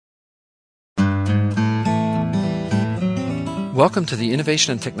Welcome to the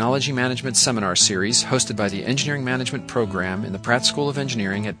Innovation and Technology Management Seminar Series hosted by the Engineering Management Program in the Pratt School of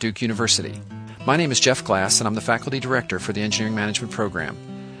Engineering at Duke University. My name is Jeff Glass, and I'm the Faculty Director for the Engineering Management Program.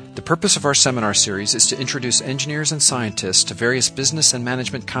 The purpose of our seminar series is to introduce engineers and scientists to various business and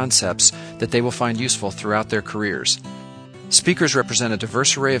management concepts that they will find useful throughout their careers. Speakers represent a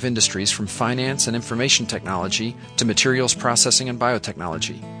diverse array of industries from finance and information technology to materials processing and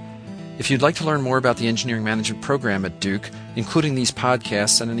biotechnology. If you'd like to learn more about the Engineering Management Program at Duke, including these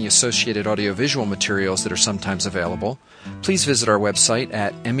podcasts and any associated audiovisual materials that are sometimes available, please visit our website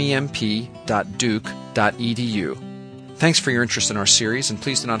at memp.duke.edu. Thanks for your interest in our series, and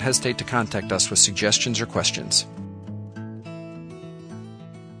please do not hesitate to contact us with suggestions or questions.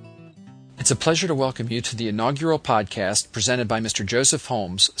 It's a pleasure to welcome you to the inaugural podcast presented by Mr. Joseph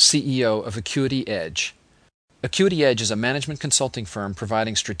Holmes, CEO of Acuity Edge. Acuity Edge is a management consulting firm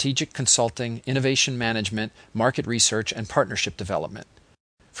providing strategic consulting, innovation management, market research, and partnership development.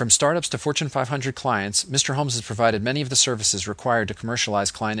 From startups to Fortune 500 clients, Mr. Holmes has provided many of the services required to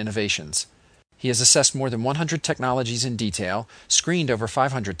commercialize client innovations. He has assessed more than 100 technologies in detail, screened over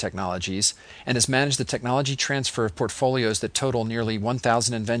 500 technologies, and has managed the technology transfer of portfolios that total nearly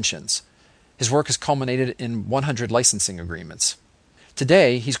 1,000 inventions. His work has culminated in 100 licensing agreements.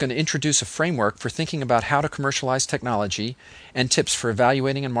 Today, he's going to introduce a framework for thinking about how to commercialize technology and tips for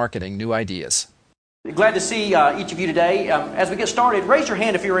evaluating and marketing new ideas. Glad to see each of you today. As we get started, raise your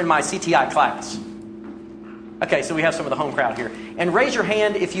hand if you're in my CTI class. Okay, so we have some of the home crowd here. And raise your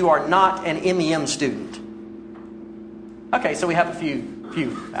hand if you are not an MEM student. Okay, so we have a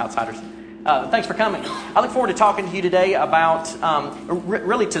few outsiders. Thanks for coming. I look forward to talking to you today about,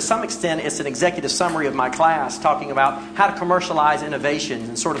 really to some extent, it's an executive summary of my class, talking about how to commercialize innovations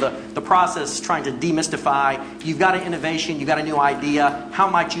and sort of the process, trying to demystify. You've got an innovation, you've got a new idea.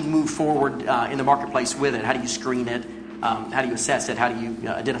 How might you move forward in the marketplace with it? How do you screen it? How do you assess it? How do you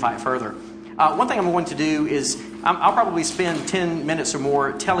identify it further? One thing I'm going to do is I'll probably spend 10 minutes or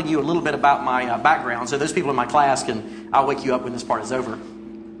more telling you a little bit about my background, so those people in my class I'll wake you up when this part is over.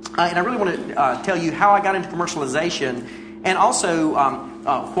 And I really want to tell you how I got into commercialization, and also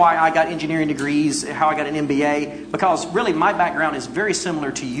why I got engineering degrees, how I got an MBA, because really my background is very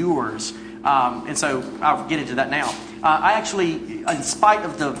similar to yours, and so I'll get into that now. I actually, in spite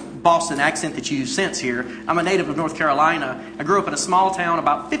of the Boston accent that you sense here, I'm a native of North Carolina. I grew up in a small town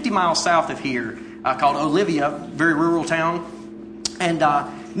about 50 miles south of here called Olivia, very rural town, and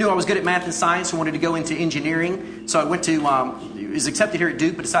knew I was good at math and science and wanted to go into engineering. So I went to, was accepted here at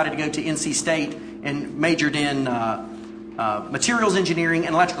Duke, but decided to go to NC State and majored in materials engineering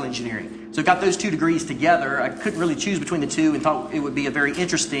and electrical engineering. So got those two degrees together. I couldn't really choose between the two and thought it would be a very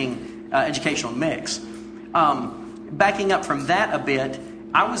interesting educational mix. Backing up from that a bit,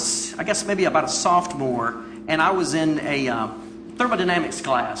 I was, I guess, maybe about a sophomore, and I was in a thermodynamics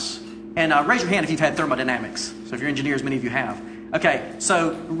class. And raise your hand if you've had thermodynamics. So if you're engineers, many of you have. Okay,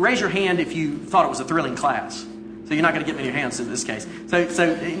 so raise your hand if you thought it was a thrilling class. So you're not going to get many hands in this case.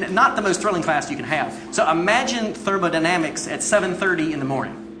 So not the most thrilling class you can have. So imagine thermodynamics at 7:30 in the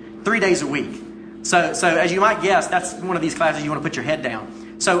morning, 3 days a week. So as you might guess, that's one of these classes you want to put your head down.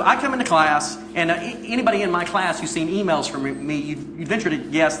 So I come into class, and anybody in my class who's seen emails from me, you'd venture to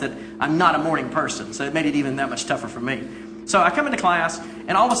guess that I'm not a morning person. So it made it even that much tougher for me. So I come into class,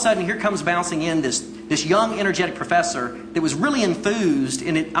 and all of a sudden, here comes bouncing in this young, energetic professor that was really enthused,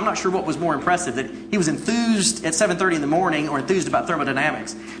 and I'm not sure what was more impressive, that he was enthused at 7:30 in the morning or enthused about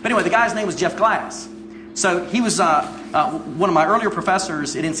thermodynamics. But anyway, the guy's name was Jeff Glass. So he was one of my earlier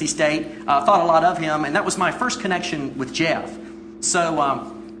professors at NC State, thought a lot of him, and that was my first connection with Jeff. So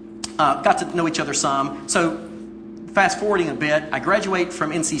got to know each other some. So fast forwarding a bit, I graduate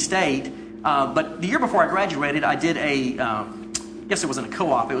from NC State, but the year before I graduated, I did I guess it wasn't a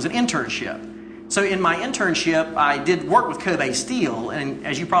co-op, it was an internship. So in my internship, I did work with Kobe Steel, and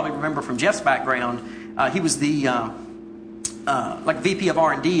as you probably remember from Jeff's background, he was the VP of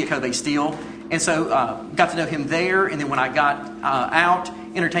R&D at Kobe Steel, and so got to know him there. And then when I got out,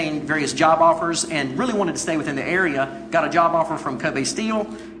 entertained various job offers, and really wanted to stay within the area. Got a job offer from Kobe Steel,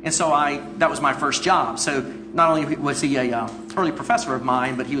 and so that was my first job. So not only was he a early professor of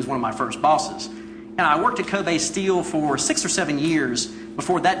mine, but he was one of my first bosses. And I worked at Kobe Steel for 6 or 7 years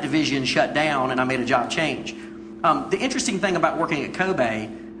before that division shut down and I made a job change. The interesting thing about working at Kobe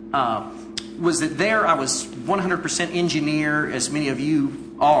was that there I was 100% engineer, as many of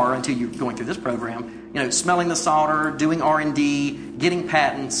you are until you're going through this program. You know, smelling the solder, doing R&D, getting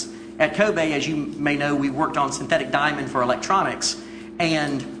patents. At Kobe, as you may know, we worked on synthetic diamond for electronics.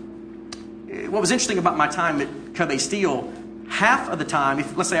 And what was interesting about my time at Kobe Steel, half of the time,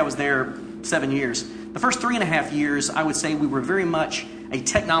 let's say I was there 7 years, The first 3.5 years, I would say we were very much a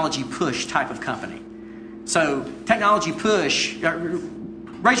technology push type of company. So technology push,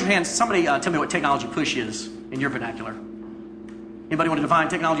 raise your hand, somebody tell me what technology push is in your vernacular. Anybody want to define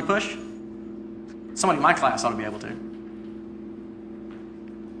technology push? Somebody in my class ought to be able to.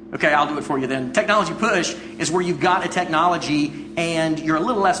 Okay, I'll do it for you then. Technology push is where you've got a technology and you're a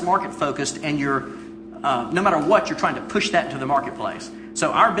little less market focused and you're, no matter what, you're trying to push that into the marketplace.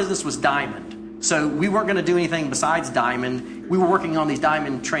 So our business was diamond. So we weren't going to do anything besides diamond. We were working on these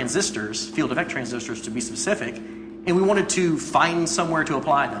diamond transistors, field effect transistors to be specific, and we wanted to find somewhere to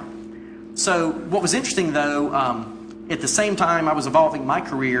apply them. So what was interesting though, at the same time I was evolving my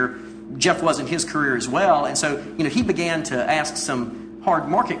career, Jeff was in his career as well, and so he began to ask some hard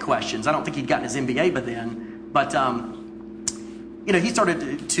market questions. I don't think he'd gotten his MBA by then, but he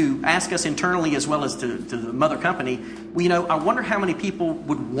started to ask us internally as well as to the mother company, I wonder how many people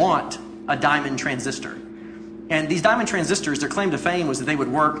would want a diamond transistor. And these diamond transistors, their claim to fame was that they would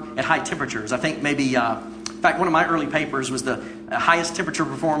work at high temperatures. I think maybe, in fact, one of my early papers was the highest temperature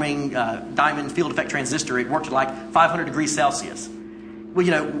performing diamond field effect transistor. It worked at like 500 degrees Celsius. Well,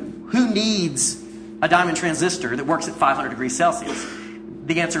 who needs a diamond transistor that works at 500 degrees Celsius?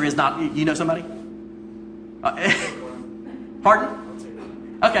 The answer is not. You know somebody?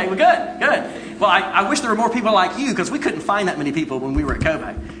 Pardon? Okay, well, good. Well, I wish there were more people like you because we couldn't find that many people when we were at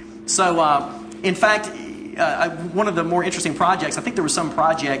Kobe. So, in fact, one of the more interesting projects, I think there was some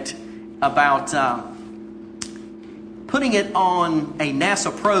project about putting it on a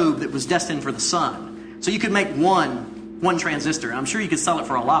NASA probe that was destined for the sun. So you could make one transistor. I'm sure you could sell it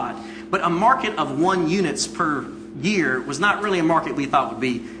for a lot. But a market of 1 units per year was not really a market we thought would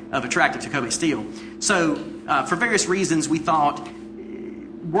be of attractive to Kobe Steel. So for various reasons, we thought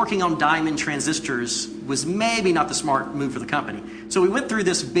working on diamond transistors was maybe not the smart move for the company. So we went through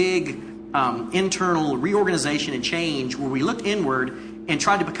this big internal reorganization and change where we looked inward and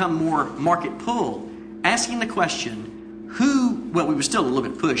tried to become more market pull, asking the question, we were still a little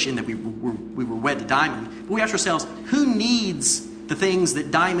bit push in that we were wed to diamond, but we asked ourselves, who needs the things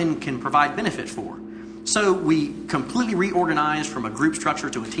that diamond can provide benefit for? So we completely reorganized from a group structure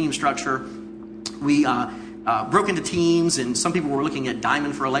to a team structure. We broke into teams, and some people were looking at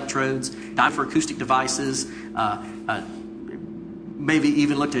diamond for electrodes, diamond for acoustic devices, maybe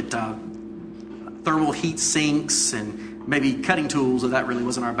even looked at thermal heat sinks and maybe cutting tools, though that really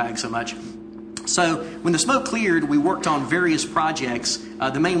wasn't our bag so much. So when the smoke cleared, we worked on various projects,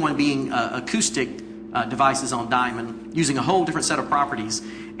 the main one being acoustic devices on diamond, using a whole different set of properties.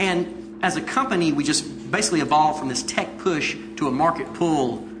 And as a company, we just basically evolved from this tech push to a market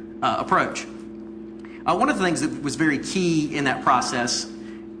pull approach. One of the things that was very key in that process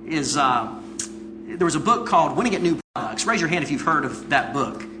is there was a book called Winning at New Products. Raise your hand if you've heard of that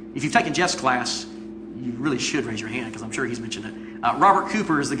book. If you've taken Jeff's class, you really should raise your hand because I'm sure he's mentioned it. Robert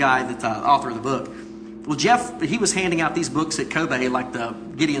Cooper is the guy that's the author of the book. Well, Jeff, he was handing out these books at Kobe like the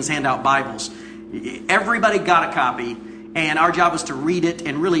Gideon's Handout Bibles. Everybody got a copy, and our job was to read it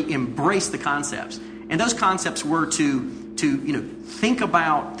and really embrace the concepts. And those concepts were to think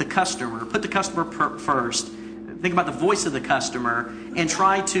about the customer, put the customer first, think about the voice of the customer, and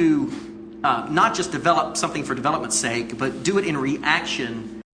try to not just develop something for development's sake, but do it in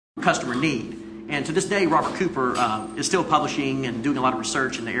reaction to customer need. And to this day, Robert Cooper is still publishing and doing a lot of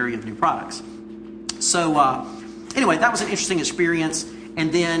research in the area of new products. So anyway, that was an interesting experience.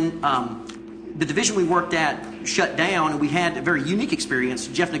 And then the division we worked at shut down, and we had a very unique experience.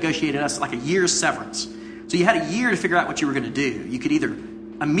 Jeff negotiated us like a year's severance. So you had a year to figure out what you were going to do. You could either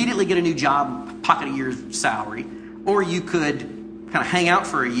immediately get a new job, pocket a year's salary, or you could kind of hang out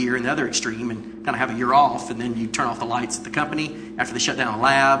for a year in the other extreme and kind of have a year off, and then you turn off the lights at the company after they shut down the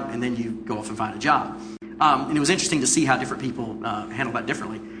lab, and then you go off and find a job. And it was interesting to see how different people handle that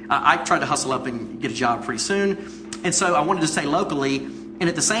differently. I tried to hustle up and get a job pretty soon, and so I wanted to stay locally, and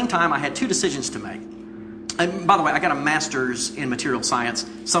at the same time, I had two decisions to make. And by the way, I got a master's in material science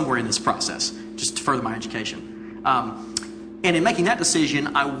somewhere in this process, just to further my education. And in making that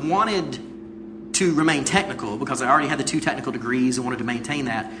decision, I wanted to remain technical because I already had the 2 technical degrees and wanted to maintain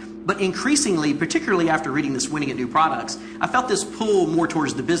that. But increasingly, particularly after reading this Winning at New Products, I felt this pull more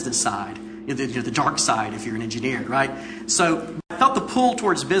towards the business side, the dark side if you're an engineer, right? So I felt the pull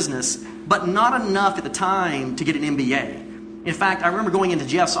towards business, but not enough at the time to get an MBA. In fact, I remember going into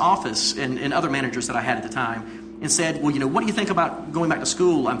Jeff's office and other managers that I had at the time and said, well, what do you think about going back to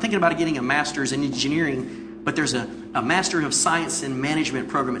school? I'm thinking about getting a master's in engineering, but there's a Master of Science in Management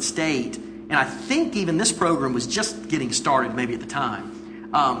program at State, and I think even this program was just getting started maybe at the time.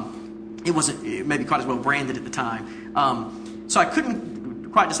 It wasn't maybe quite as well branded at the time. So I couldn't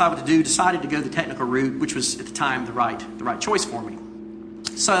quite decide what to do, decided to go the technical route, which was at the time the right choice for me.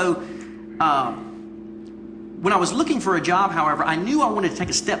 So when I was looking for a job, however, I knew I wanted to take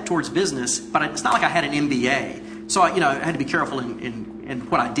a step towards business, but it's not like I had an MBA. So I had to be careful in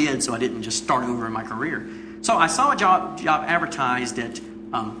what I did so I didn't just start over in my career. So I saw a job advertised at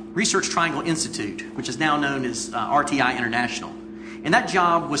Research Triangle Institute, which is now known as RTI International. And that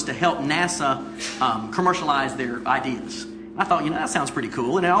job was to help NASA commercialize their ideas. I thought, that sounds pretty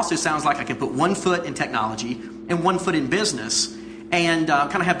cool. And it also sounds like I can put one foot in technology and one foot in business and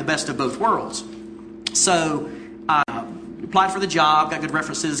kind of have the best of both worlds. So I applied for the job, got good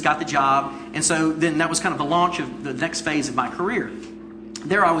references, got the job. And so then that was kind of the launch of the next phase of my career.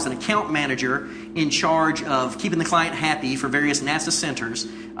 There I was an account manager in charge of keeping the client happy for various NASA centers.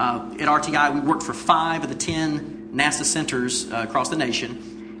 At RTI, we worked for 5 of the 10 NASA centers across the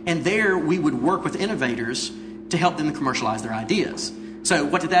nation. And there we would work with innovators to help them commercialize their ideas. So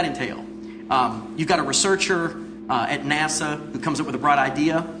what did that entail? You've got a researcher at NASA who comes up with a bright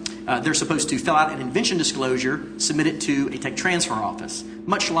idea. They're supposed to fill out an invention disclosure, submit it to a tech transfer office,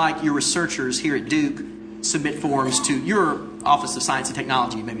 much like your researchers here at Duke submit forms to your Office of Science and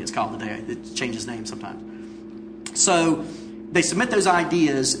Technology, maybe it's called today. It changes names sometimes. So they submit those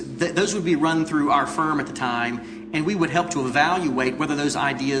ideas. Those would be run through our firm at the time, and we would help to evaluate whether those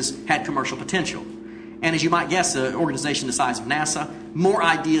ideas had commercial potential. And as you might guess, an organization the size of NASA, more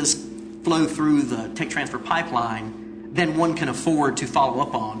ideas flow through the tech transfer pipeline than one can afford to follow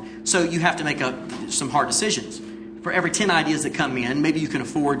up on. So you have to make some hard decisions. For every 10 ideas that come in, maybe you can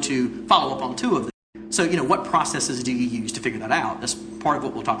afford to follow up on 2 of them. So, what processes do you use to figure that out? That's part of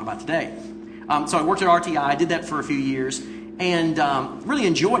what we'll talk about today. So I worked at RTI, did that for a few years, and really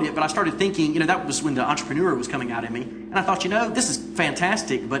enjoyed it. But I started thinking, that was when the entrepreneur was coming out in me. And I thought, this is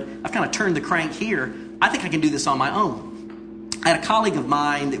fantastic, but I've kind of turned the crank here. I think I can do this on my own. I had a colleague of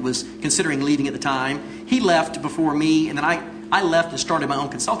mine that was considering leaving at the time. He left before me, and then I left and started my own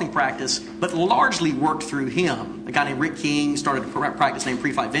consulting practice, but largely worked through him. A guy named Rick King started a practice named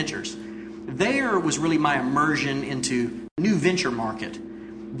Pre-Flight Ventures. There was really my immersion into the new venture market.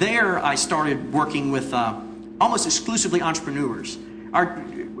 There I started working with almost exclusively entrepreneurs.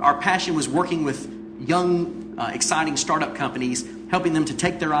 Our passion was working with young, exciting startup companies, helping them to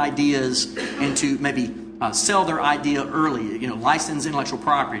take their ideas and to maybe sell their idea early, license intellectual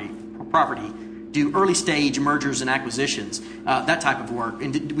property, do early stage mergers and acquisitions, that type of work.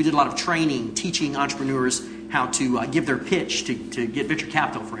 And we did a lot of training, teaching entrepreneurs how to give their pitch to get venture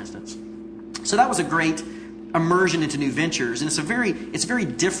capital, for instance. So that was a great immersion into new ventures, and it's very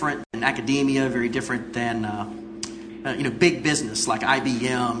different than academia, very different than big business like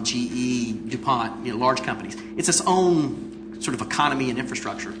IBM, GE, DuPont, large companies. It's its own sort of economy and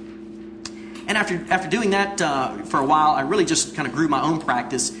infrastructure. And after doing that for a while, I really just kind of grew my own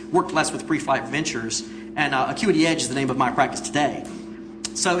practice, worked less with Pre-Flight Ventures, and Acuity Edge is the name of my practice today.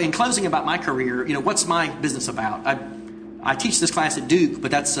 So in closing about my career, what's my business about? I teach this class at Duke, but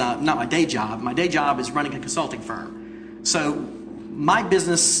that's not my day job. My day job is running a consulting firm. So my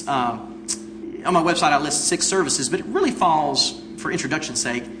business, on my website I list 6 services, but it really falls, for introduction's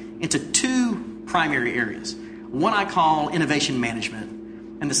sake, into 2 primary areas. One I call innovation management,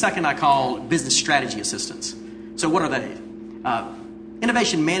 and the second I call business strategy assistance. So what are they?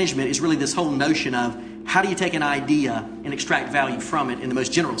 Innovation management is really this whole notion of how do you take an idea and extract value from it in the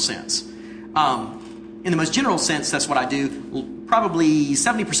most general sense. In the most general sense, that's what I do. Probably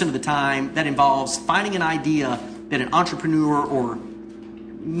 70% of the time, that involves finding an idea that an entrepreneur or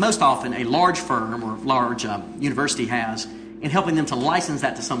most often a large firm or large university has and helping them to license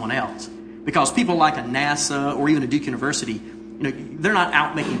that to someone else. Because people like a NASA or even a Duke University, they're not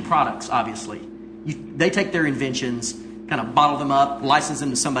out making products, obviously. They take their inventions, kind of bottle them up, license them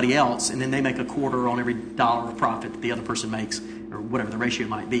to somebody else, and then they make a quarter on every dollar of profit that the other person makes, or whatever the ratio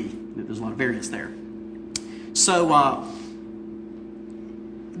might be. There's a lot of variance there. So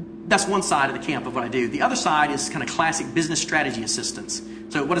that's one side of the camp of what I do. The other side is kind of classic business strategy assistance.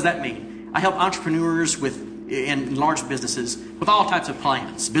 So what does that mean? I help entrepreneurs in large businesses with all types of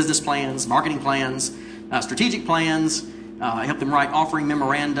plans, business plans, marketing plans, strategic plans. I help them write offering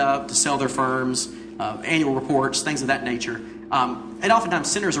memoranda to sell their firms, annual reports, things of that nature. It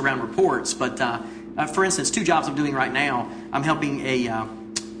oftentimes centers around reports, but for instance, 2 jobs I'm doing right now, I'm helping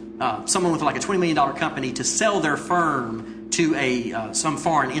someone with like a $20 million company to sell their firm to some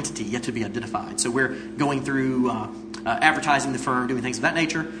foreign entity yet to be identified. So we're going through advertising the firm, doing things of that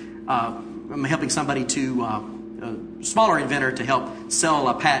nature. I'm helping somebody a smaller inventor to help sell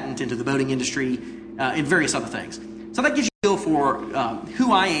a patent into the boating industry and various other things. So that gives you a feel for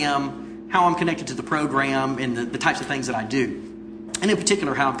who I am, how I'm connected to the program, and the types of things that I do. and in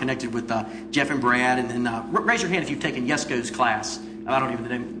particular how I'm connected with Jeff and Brad. And then raise your hand if you've taken Yesko's class. I don't even know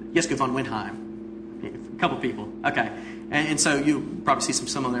the name. Yesko von Windheim. A couple people. Okay. And so you'll probably see some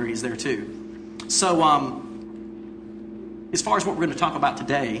similarities there too. So as far as what we're going to talk about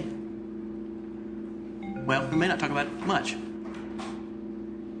today, well, we may not talk about it much.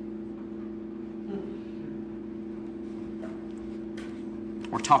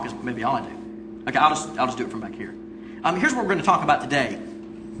 Or talk is maybe all I do. Okay, I'll just do it from back here. Here's what we're going to talk about today.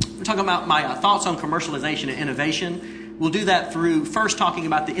 We're talking about my thoughts on commercialization and innovation. We'll do that through first talking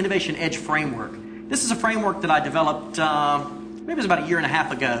about the Innovation Edge framework. This is a framework that I developed, maybe it was about a year and a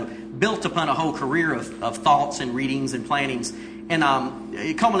half ago, built upon a whole career of thoughts and readings and plannings. And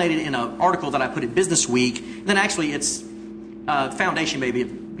it culminated in an article that I put in Business Week. Then actually it's foundation may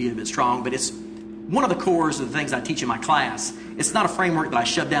be a bit strong, but it's one of the cores of the things I teach in my class. It's not a framework that I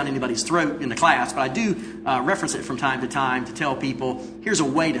shove down anybody's throat in the class, but I do reference it from time to time to tell people, here's a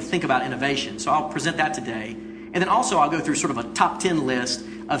way to think about innovation. So I'll present that today. And then also I'll go through sort of a top 10 list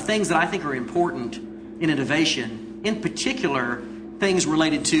of things that I think are important in innovation, in particular things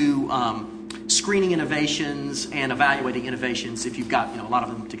related to screening innovations and evaluating innovations if you've got a lot of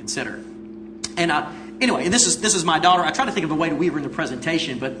them to consider. And anyway, this is my daughter. I tried to think of a way to weave her in the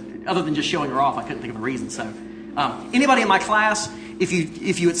presentation, but other than just showing her off, I couldn't think of a reason. So anybody in my class, if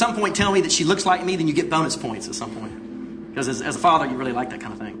you at some point tell me that she looks like me, then you get bonus points at some point. Because as a father, you really like that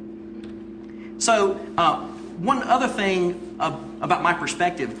kind of thing. So one other thing about my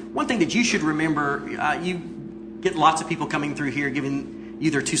perspective, one thing that you should remember, you get lots of people coming through here giving you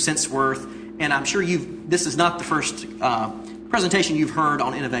their 2 cents worth, and I'm sure this is not the first presentation you've heard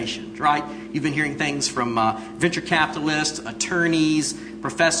on innovation, right? You've been hearing things from venture capitalists, attorneys,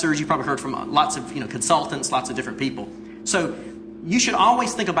 professors. You've probably heard from lots of consultants, lots of different people. So you should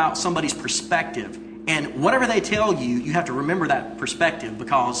always think about somebody's perspective, and whatever they tell you, you have to remember that perspective,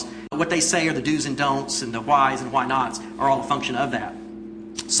 because what they say are the do's and don'ts and the whys and why nots are all a function of that.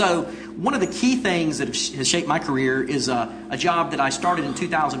 So one of the key things that has shaped my career is a job that I started in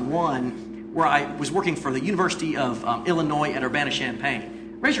 2001 where I was working for the University of Illinois at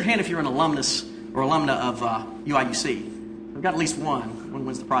Urbana-Champaign. Raise your hand if you're an alumnus or alumna of UIUC. We've got at least one. One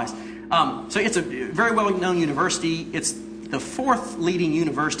wins the prize. So it's a very well-known university. It's the 4th leading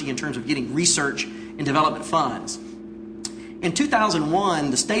university in terms of getting research and development funds. In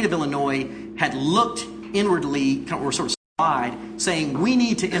 2001, the state of Illinois had looked inwardly, or sort of wide, saying we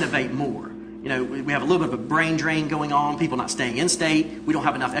need to innovate more. We have a little bit of a brain drain going on, people not staying in state, we don't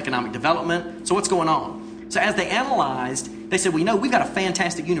have enough economic development, so what's going on? So as they analyzed, they said, we've got a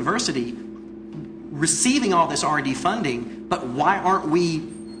fantastic university receiving all this R&D funding, but why aren't we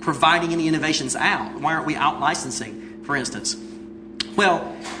providing any innovations out? Why aren't we out licensing, for instance?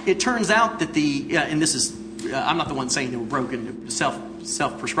 Well, it turns out that and this is, I'm not the one saying they were broken,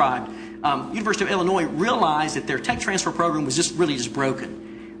 self-prescribed. University of Illinois realized that their tech transfer program was just broken.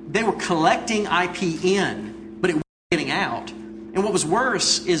 They were collecting IP in, but it wasn't getting out. And what was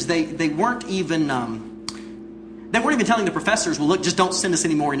worse is they weren't even telling the professors, well, look, just don't send us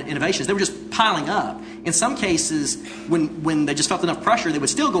any more innovations. They were just piling up. In some cases, when they just felt enough pressure, they would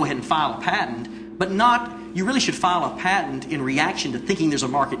still go ahead and file a patent, but not, you really should file a patent in reaction to thinking there's a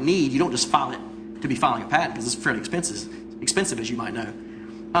market need. You don't just file it to be filing a patent, because it's fairly expensive, as you might know.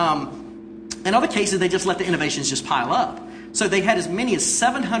 In other cases, they just let the innovations just pile up. So they had as many as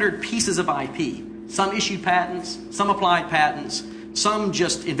 700 pieces of IP. Some issued patents, some applied patents, some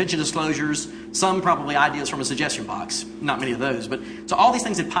just invention disclosures, some probably ideas from a suggestion box. Not many of those. But so all these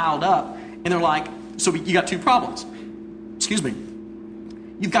things had piled up, and they're like, so you got 2 problems. Excuse me.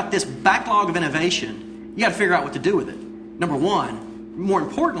 You've got this backlog of innovation. You got to figure out what to do with it. Number one. More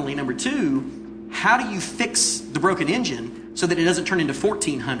importantly, number two, how do you fix the broken engine so that it doesn't turn into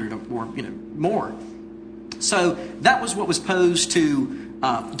 1,400 or more? So that was what was posed to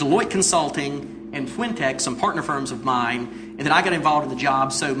Deloitte Consulting and Twintech, some partner firms of mine, and then I got involved in the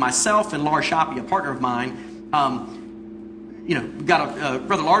job. So myself and Laura Shoppy, a partner of mine, got a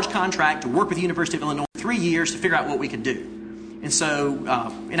rather large contract to work with the University of Illinois for 3 years to figure out what we could do. And so,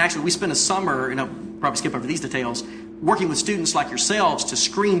 and actually we spent a summer, and I'll probably skip over these details, working with students like yourselves to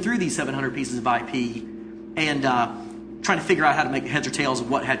screen through these 700 pieces of IP and trying to figure out how to make heads or tails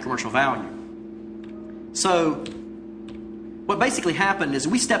of what had commercial value. So what basically happened is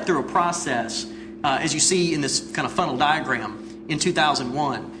we stepped through a process, as you see in this kind of funnel diagram, in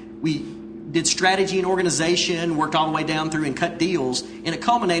 2001. We did strategy and organization, worked all the way down through and cut deals, and it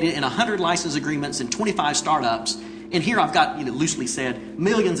culminated in 100 license agreements and 25 startups. And here I've got, loosely said,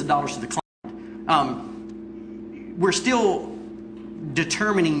 millions of dollars to the client. We're still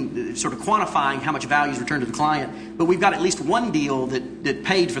determining, sort of quantifying how much value is returned to the client. But we've got at least one deal that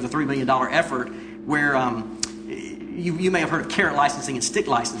paid for the $3 million effort where you may have heard of carrot licensing and stick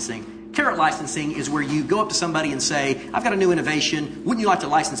licensing. Carrot licensing is where you go up to somebody and say, I've got a new innovation. Wouldn't you like to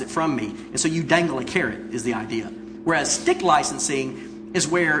license it from me? And so you dangle a carrot is the idea. Whereas stick licensing is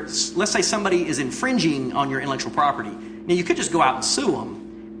where, let's say somebody is infringing on your intellectual property. Now, you could just go out and sue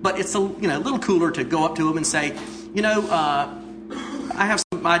them, but it's a little cooler to go up to them and say, I have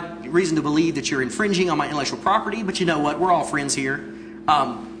my reason to believe that you're infringing on my intellectual property, but you know what? We're all friends here.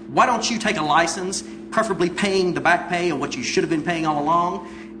 Why don't you take a license, preferably paying the back pay of what you should have been paying all along,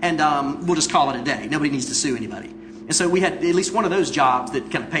 and we'll just call it a day. Nobody needs to sue anybody. And so we had at least one of those jobs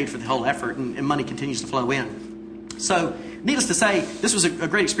that kind of paid for the whole effort, and money continues to flow in. So needless to say, this was a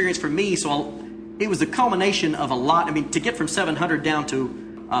great experience for me. So it was the culmination of a lot. I mean, to get from 700 down to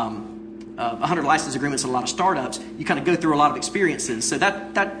 100 license agreements and a lot of startups, you kind of go through a lot of experiences. So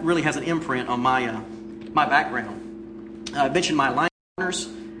that really has an imprint on my background. I mentioned my alliance partners,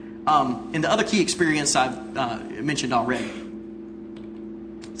 and the other key experience I've mentioned already.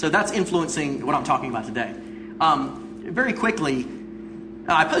 So that's influencing what I'm talking about today. Very quickly,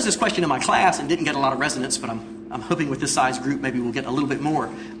 I posed this question in my class and didn't get a lot of resonance, but I'm hoping with this size group maybe we'll get a little bit more.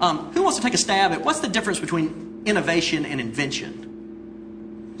 Who wants to take a stab at what's the difference between innovation and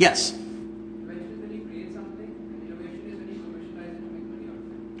invention? Yes?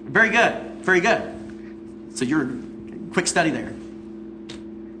 Very good. Very good. So you're quick study there.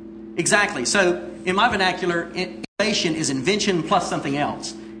 Exactly. So in my vernacular, innovation is invention plus something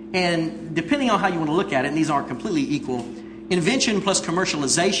else. And depending on how you want to look at it, and these aren't completely equal, invention plus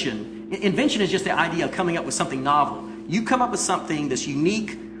commercialization. Invention is just the idea of coming up with something novel. You come up with something that's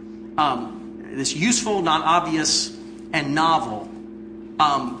unique, that's useful, non-obvious, and novel.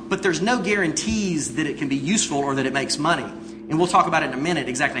 But there's no guarantees that it can be useful or that it makes money. And we'll talk about it in a minute,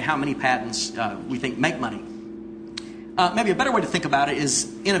 exactly how many patents we think make money. Maybe a better way to think about it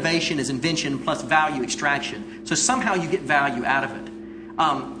is innovation is invention plus value extraction. So somehow you get value out of it.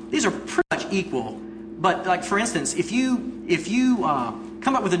 These are pretty much equal. But like for instance, if you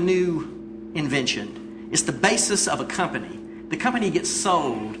come up with a new invention, it's the basis of a company. The company gets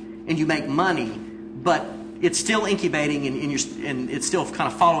sold and you make money, but it's still incubating and it's still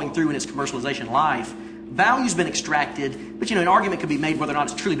kind of following through in its commercialization life. Value's been extracted, but an argument could be made whether or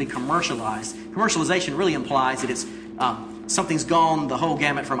not it's truly been commercialized. Commercialization really implies that it's something's gone the whole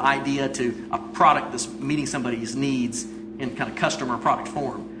gamut from idea to a product that's meeting somebody's needs in kind of customer product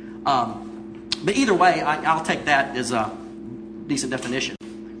form. But either way, I'll take that as a decent definition.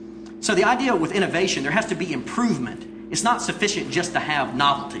 So the idea with innovation, there has to be improvement. It's not sufficient just to have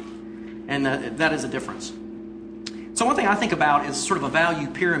novelty, and that is a difference. So one thing I think about is sort of a value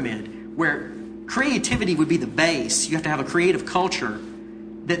pyramid where creativity would be the base. You have to have a creative culture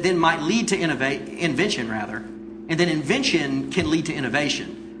that then might lead to invention, and then invention can lead to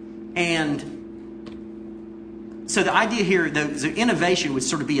innovation. And so the idea here, the innovation would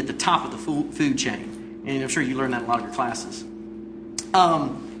sort of be at the top of the food chain. And I'm sure you learned that in a lot of your classes.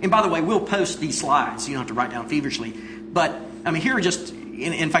 And by the way, we'll post these slides. You don't have to write down feverishly. But, I mean, here are just,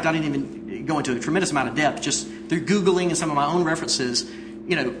 in fact, I didn't even go into a tremendous amount of depth. Just through Googling and some of my own references,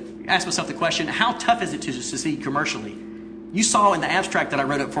 ask myself the question, how tough is it to succeed commercially? You saw in the abstract that I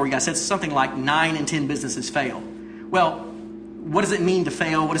wrote up for you, I said something like 9 in 10 businesses fail. Well, what does it mean to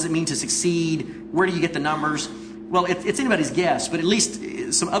fail? What does it mean to succeed? Where do you get the numbers? Well, it's anybody's guess, but at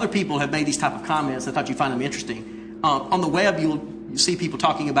least some other people have made these type of comments. I thought you'd find them interesting. On the web, you'll see people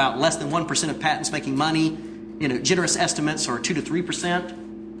talking about less than 1% of patents making money. Generous estimates are 2 to 3%.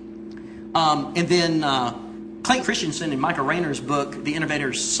 And then Clayton Christensen and Micah Rayner's book, The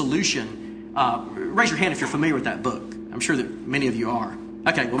Innovator's Solution. Raise your hand if you're familiar with that book. I'm sure that many of you are.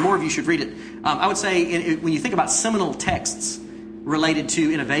 Okay, well, more of you should read it. I would say when you think about seminal texts related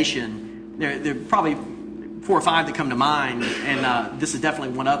to innovation, there are probably 4 or 5 that come to mind, and this is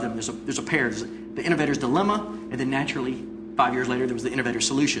definitely one of them. There's a pair. There's the Innovator's Dilemma, and then naturally, 5 years later, there was the Innovator's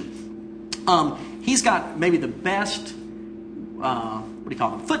Solution. He's got maybe the best,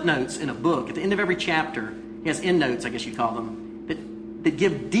 footnotes in a book. At the end of every chapter, he has endnotes, I guess you'd call them, that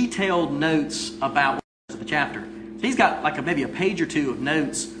give detailed notes about the chapter. So he's got maybe a page or 2 of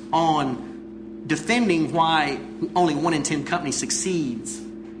notes on defending why only 1 in 10 companies succeeds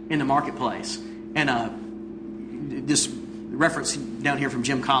in the marketplace. And this reference down here from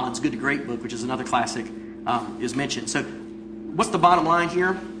Jim Collins' Good to Great book, which is another classic, is mentioned. So what's the bottom line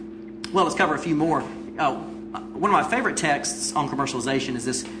here? Well, let's cover a few more. One of my favorite texts on commercialization is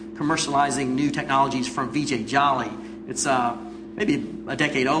this Commercializing New Technologies from V.J. Jolly. It's maybe a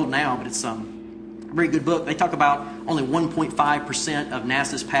decade old now, but it's very good book. They talk about only 1.5% of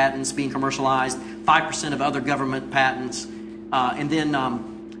NASA's patents being commercialized, 5% of other government patents. And then,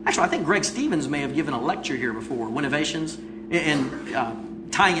 actually, I think Greg Stevens may have given a lecture here before, Winnovations,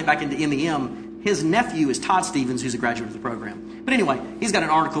 and tying it back into MEM. His nephew is Todd Stevens, who's a graduate of the program. But anyway, he's got an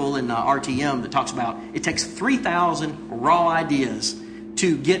article in RTM that talks about it takes 3,000 raw ideas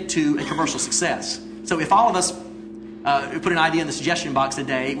to get to a commercial success. So if all of us put an idea in the suggestion box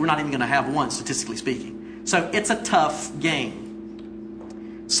today, we're not even going to have one, statistically speaking. So it's a tough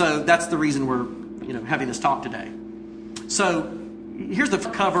game. So that's the reason we're having this talk today. So here's the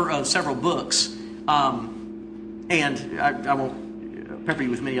cover of several books. And I won't pepper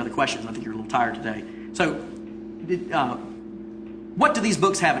you with many other questions. I think you're a little tired today. So what do these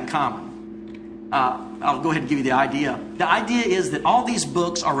books have in common? I'll go ahead and give you the idea. The idea is that all these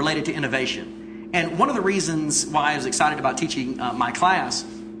books are related to innovation. And one of the reasons why I was excited about teaching my class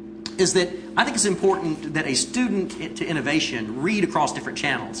is that I think it's important that a student to innovation read across different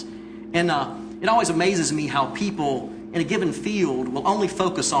channels. And it always amazes me how people in a given field will only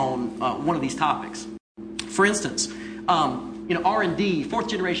focus on one of these topics. For instance, R&D, fourth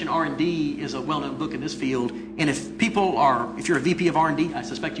generation R&D is a well-known book in this field. And if you're a VP of R&D, I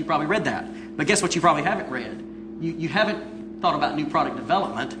suspect you probably read that. But guess what you probably haven't read? You haven't thought about new product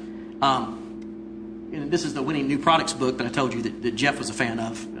development. And this is the Winning New Products book that I told you that Jeff was a fan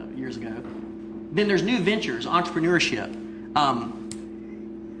of years ago. Then there's New Ventures, Entrepreneurship.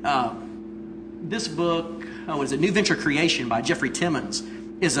 This book, New Venture Creation by Jeffrey Timmons,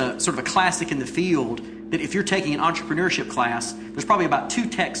 is a sort of a classic in the field that if you're taking an entrepreneurship class, there's probably about 2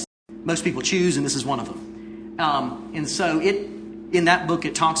 texts most people choose, and this is one of them. And so in that book,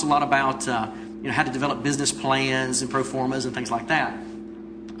 it talks a lot about how to develop business plans and pro formas and things like that.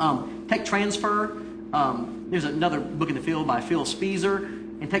 Tech Transfer. There's another book in the field by Phil Spieser,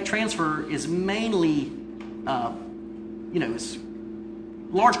 and Tech Transfer is mainly, it's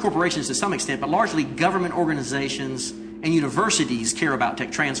large corporations to some extent, but largely government organizations and universities care about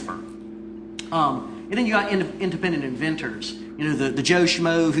tech transfer. And then you got independent inventors. The Joe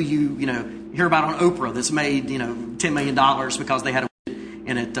Schmo who you hear about on Oprah that's made $10 million because they had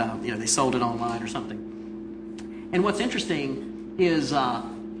and it they sold it online or something. And what's interesting is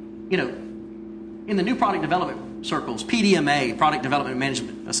in the new product development circles, PDMA, Product Development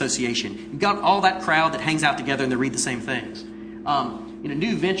Management Association, you've got all that crowd that hangs out together and they read the same things.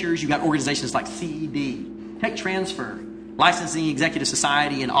 New Ventures, you've got organizations like CED, Tech Transfer, Licensing Executive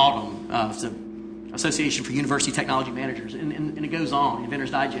Society, and Autumn, it's the Association for University Technology Managers, and it goes on,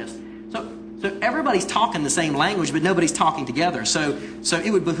 Inventor's Digest. So everybody's talking the same language, but nobody's talking together. So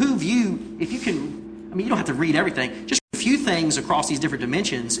it would behoove you, if you can, you don't have to read everything, just a few things across these different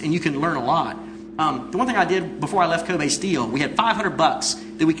dimensions, and you can learn a lot. The one thing I did before I left Kobe Steel, we had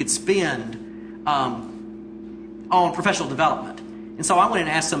 $500 that we could spend on professional development. And so I went and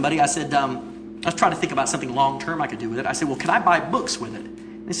asked somebody, I said, I was trying to think about something long-term I could do with it. I said, well, could I buy books with it?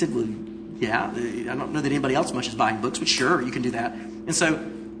 And they said, well, yeah. I don't know that anybody else much is buying books, but sure, you can do that. And so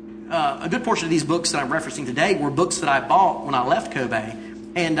a good portion of these books that I'm referencing today were books that I bought when I left Kobe.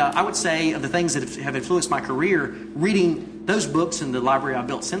 And I would say of the things that have influenced my career, reading those books in the library I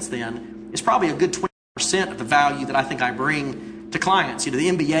built since then is probably a good 20% of the value that I think I bring to clients. The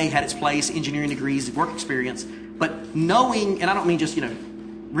MBA had its place, engineering degrees, work experience. But knowing, and I don't mean just,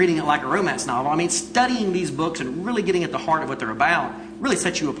 reading it like a romance novel. I mean studying these books and really getting at the heart of what they're about really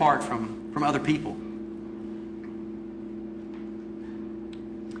sets you apart from other people.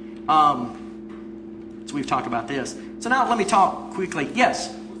 So we've talked about this. So now let me talk quickly.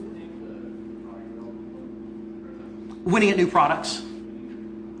 Yes? Winning at New Products.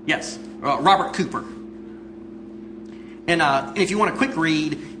 Yes. Robert Cooper. And if you want a quick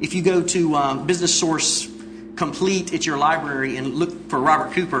read, if you go to Business Source Complete at your library and look for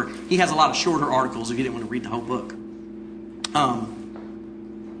Robert Cooper, he has a lot of shorter articles if you didn't want to read the whole book.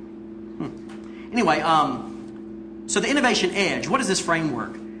 Anyway, so the Innovation Edge, what is this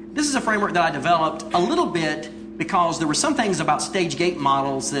framework? This is a framework that I developed a little bit because there were some things about stage gate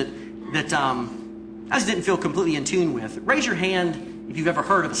models that I just didn't feel completely in tune with. Raise your hand if you've ever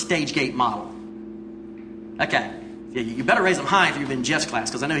heard of a stage gate model. Okay. Yeah, you better raise them high if you've been in Jeff's class,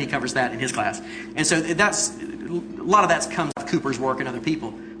 because I know he covers that in his class. And so that's a lot of that comes from Cooper's work and other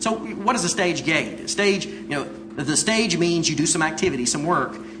people. So what is a stage gate? The stage means you do some activity, some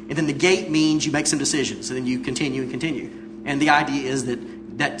work, and then the gate means you make some decisions, and then you continue and continue. And the idea is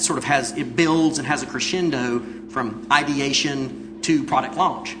that sort of it builds and has a crescendo from ideation to product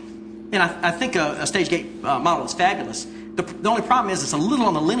launch. And I think a stage gate model is fabulous. The only problem is it's a little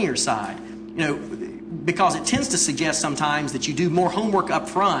on the linear side, because it tends to suggest sometimes that you do more homework up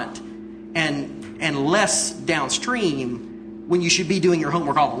front and and less downstream when you should be doing your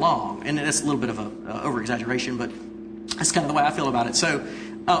homework all along. And that's a little bit of an over-exaggeration, but that's kind of the way I feel about it. So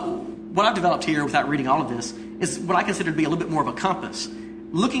what I've developed here without reading all of this is what I consider to be a little bit more of a compass.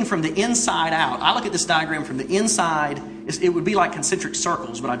 Looking from the inside out, I look at this diagram from the inside. It would be like concentric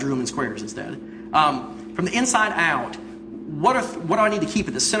circles, but I drew them in squares instead. From the inside out, what do I need to keep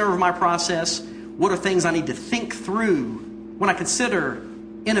at the center of my process? What are things I need to think through when I consider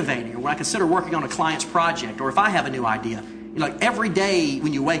innovating, or when I consider working on a client's project, or if I have a new idea? You know, like every day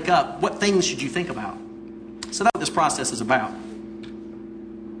when you wake up, what things should you think about? So that's what this process is about.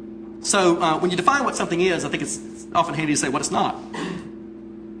 So when you define what something is, I think it's often handy to say what it's not.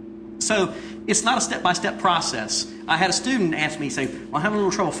 So it's not a step-by-step process. I had a student ask me, say, well, I'm having a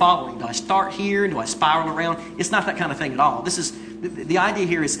little trouble following. Do I start here? Do I spiral around? It's not that kind of thing at all. This is the idea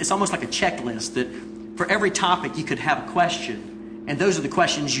here is it's almost like a checklist that for every topic you could have a question. And those are the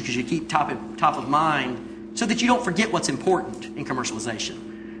questions you should keep top of mind so that you don't forget what's important in commercialization.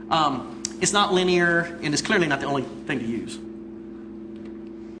 It's not linear, and it's clearly not the only thing to use.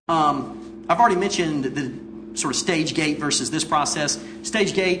 I've already mentioned the sort of stage gate versus this process.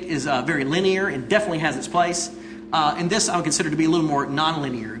 Stage gate is very linear and definitely has its place. And this I would consider to be a little more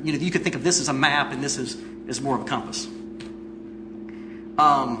non-linear. You know, you could think of this as a map, and this is more of a compass.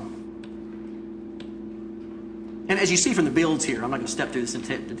 And as you see from the builds here, I'm not going to step through this in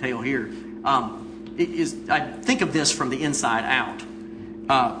detail here. I think of this from the inside out.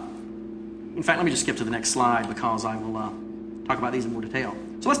 In fact, let me just skip to the next slide because I will talk about these in more detail.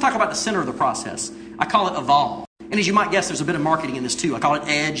 So let's talk about the center of the process. I call it evolve. And as you might guess, there's a bit of marketing in this too. I call it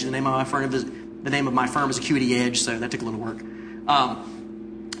Edge. The name of my firm is Acuity Edge, so that took a little work.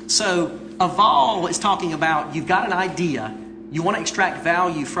 So evolve is talking about you've got an idea, you want to extract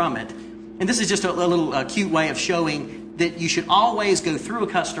value from it. And this is just a little cute way of showing that you should always go through a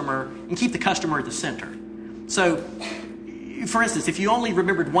customer and keep the customer at the center. So, for instance, if you only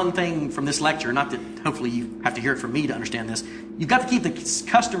remembered one thing from this lecture, not that hopefully you have to hear it from me to understand this, you've got to keep the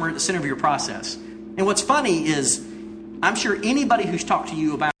customer at the center of your process. And what's funny is I'm sure anybody who's talked to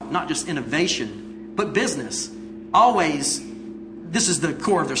you about not just innovation, but business, always, this is the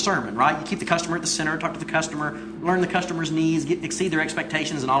core of their sermon, right? You keep the customer at the center, talk to the customer, learn the customer's needs, exceed their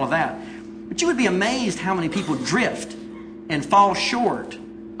expectations and all of that. But you would be amazed how many people drift and fall short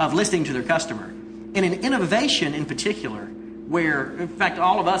of listening to their customer. And in innovation in particular, where, in fact,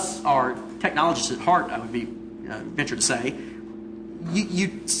 all of us are technologists at heart, I would be venture to say,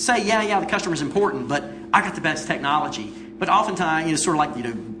 you say, yeah, the customer's important, but I got the best technology. But oftentimes, it's sort of like,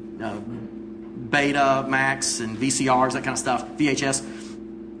 Beta, Max, and VCRs, that kind of stuff, VHS.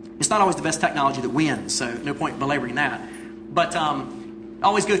 It's not always the best technology that wins, so no point belaboring that. But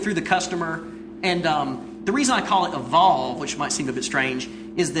always go through the customer. And the reason I call it evolve, which might seem a bit strange,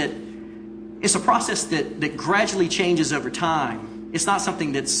 is that it's a process that gradually changes over time. It's not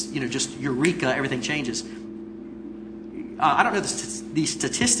something that's, just eureka, everything changes. I don't know the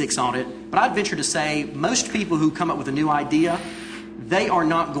statistics on it, but I'd venture to say most people who come up with a new idea, they are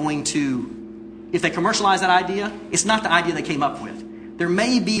not going to, if they commercialize that idea, it's not the idea they came up with. There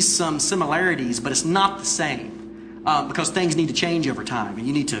may be some similarities, but it's not the same because things need to change over time, and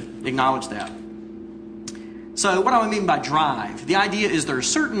you need to acknowledge that. So what do I mean by drive? The idea is there are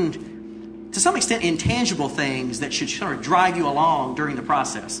certain, to some extent, intangible things that should sort of drive you along during the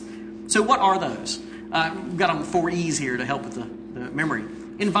process. So what are those? We've got them 4 E's here to help with the memory.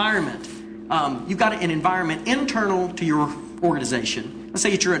 Environment. You've got an environment internal to your organization. Let's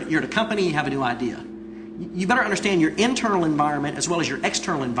say you're at a company, you have a new idea. You better understand your internal environment as well as your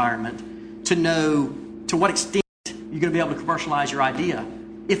external environment to know to what extent you're going to be able to commercialize your idea.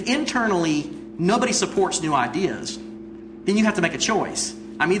 If internally nobody supports new ideas, then you have to make a choice.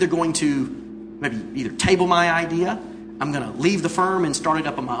 I'm either going to either table my idea, I'm going to leave the firm and start it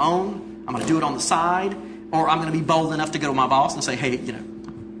up on my own, I'm going to do it on the side, or I'm going to be bold enough to go to my boss and say, hey,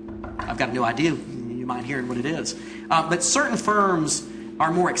 I've got a new idea. You mind hearing what it is? But certain firms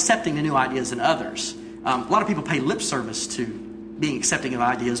are more accepting of new ideas than others. A lot of people pay lip service to being accepting of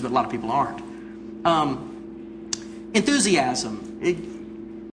ideas, but a lot of people aren't. Enthusiasm.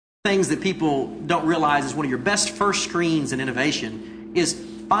 Things that people don't realize is one of your best first screens in innovation is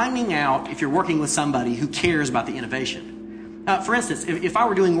finding out if you're working with somebody who cares about the innovation. For instance, if I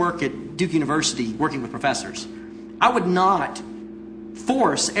were doing work at Duke University working with professors, I would not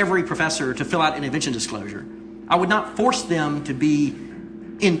force every professor to fill out an invention disclosure. I would not force them to be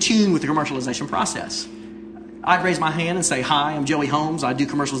in tune with the commercialization process. I'd raise my hand and say, hi, I'm Joey Holmes. I do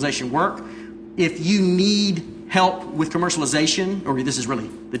commercialization work. If you need help with commercialization, or this is really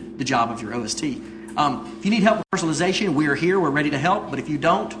the job of your OST, if you need help with commercialization, we are here. We're ready to help. But if you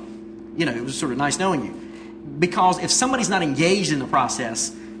don't, it was sort of nice knowing you. Because if somebody's not engaged in the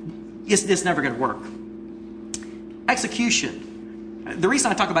process, it's never going to work. Execution. The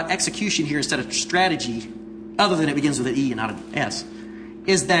reason I talk about execution here instead of strategy, other than it begins with an E and not an S,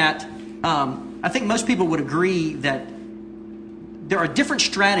 is that I think most people would agree that there are different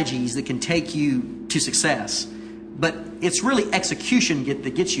strategies that can take you to success, but it's really execution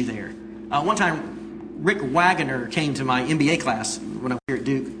that gets you there. One time, Rick Wagoner came to my MBA class when I was here at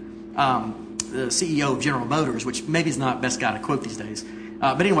Duke, the CEO of General Motors, which maybe is not the best guy to quote these days.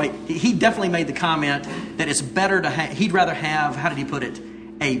 But anyway, he definitely made the comment that it's better to he'd rather have, how did he put it,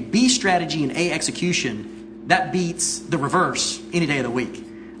 a B strategy and A execution that beats the reverse any day of the week.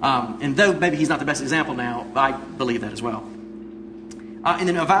 And though maybe he's not the best example now, I believe that as well. And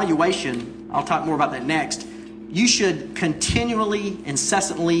then evaluation, I'll talk more about that next. You should continually,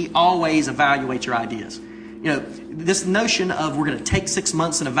 incessantly, always evaluate your ideas. This notion of we're going to take 6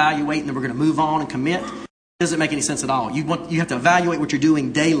 months and evaluate and then we're going to move on and commit doesn't make any sense at all. You have to evaluate what you're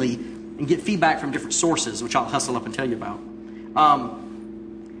doing daily and get feedback from different sources, which I'll hustle up and tell you about.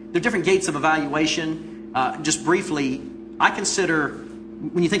 There are different gates of evaluation. Just briefly, I consider,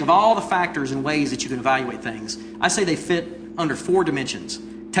 when you think of all the factors and ways that you can evaluate things, I say they fit under 4 dimensions: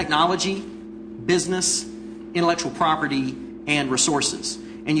 technology, business, intellectual property, and resources.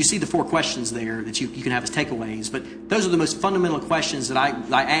 And you see the 4 questions there that you can have as takeaways. But those are the most fundamental questions that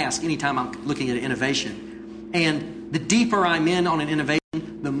I ask anytime I'm looking at an innovation. And the deeper I'm in on an innovation,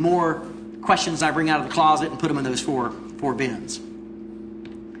 the more questions I bring out of the closet and put them in those four bins.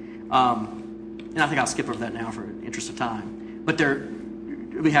 And I think I'll skip over that now for interest of time. But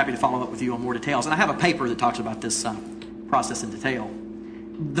I'll be happy to follow up with you on more details. And I have a paper that talks about this process in detail.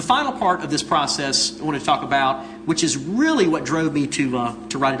 The final part of this process I want to talk about, which is really what drove me to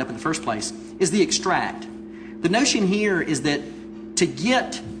write it up in the first place, is the extract. The notion here is that to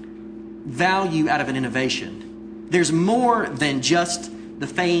get value out of an innovation, there's more than just the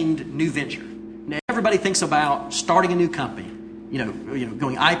feigned new venture. Now, everybody thinks about starting a new company,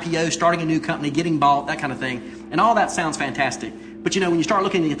 going IPO, starting a new company, getting bought, that kind of thing, and all that sounds fantastic. But when you start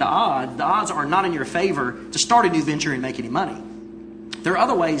looking at the odds are not in your favor to start a new venture and make any money. There are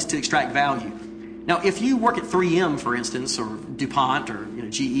other ways to extract value. Now, if you work at 3M, for instance, or DuPont, or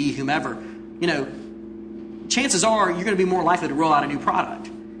GE, whomever, chances are you're going to be more likely to roll out a new product.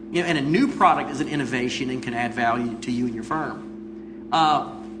 And a new product is an innovation and can add value to you and your firm.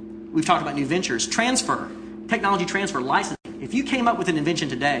 We've talked about new ventures. Technology transfer, licensing. If you came up with an invention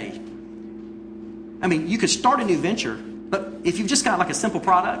today, you could start a new venture, but if you've just got like a simple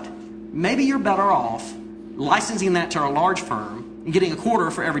product, maybe you're better off licensing that to a large firm and getting a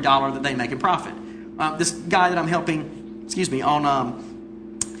quarter for every dollar that they make in profit. This guy that I'm helping,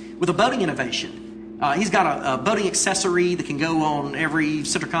 with a boating innovation. He's got a boating accessory that can go on every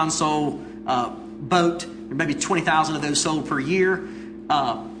center console boat. There may be 20,000 of those sold per year.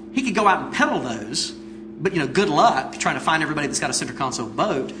 He could go out and peddle those, but good luck trying to find everybody that's got a center console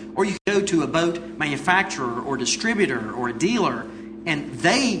boat. Or you could go to a boat manufacturer or distributor or a dealer, and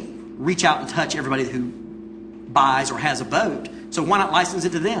they reach out and touch everybody who buys or has a boat. So why not license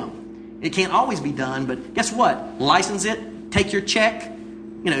it to them? It can't always be done, but guess what? License it, take your check,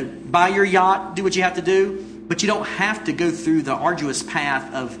 buy your yacht, do what you have to do, but you don't have to go through the arduous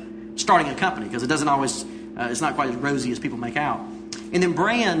path of starting a company, because it doesn't always, it's not quite as rosy as people make out. And then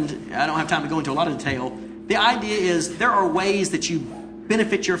brand, I don't have time to go into a lot of detail. The idea is there are ways that you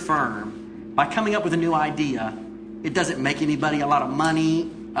benefit your firm by coming up with a new idea. It doesn't make anybody a lot of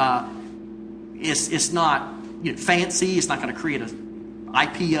money. It's not fancy. It's not going to create an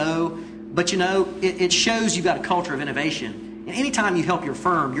IPO. But it shows you've got a culture of innovation. And anytime you help your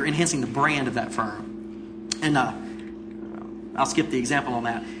firm, you're enhancing the brand of that firm. And I'll skip the example on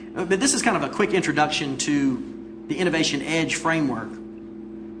that. But this is kind of a quick introduction to the Innovation Edge framework.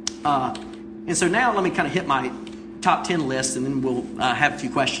 And so now let me kind of hit my top 10 list, and then we'll have a few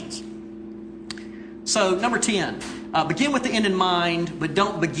questions. So number 10, begin with the end in mind, but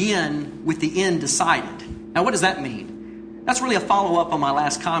don't begin with the end decided. Now, what does that mean? That's really a follow-up on my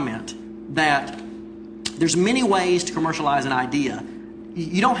last comment, that there's many ways to commercialize an idea.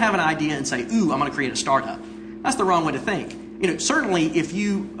 You don't have an idea and say, ooh, I'm going to create a startup. That's the wrong way to think. Certainly if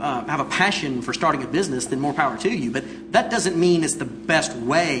you have a passion for starting a business, then more power to you. But that doesn't mean it's the best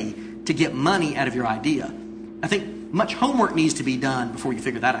way to get money out of your idea. I think much homework needs to be done before you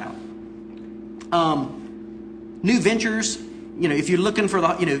figure that out. New ventures, if you're looking for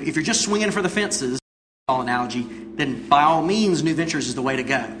if you're just swinging for the fences, analogy, then by all means, new ventures is the way to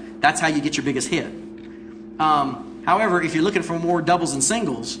go. That's how you get your biggest hit. However, if you're looking for more doubles and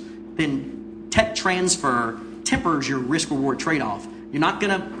singles, then tech transfer tempers your risk-reward trade-off. You're not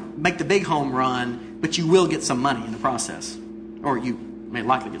going to make the big home run, but you will get some money in the process, or you may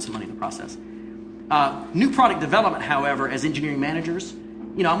likely get some money in the process. New product development, however, as engineering managers,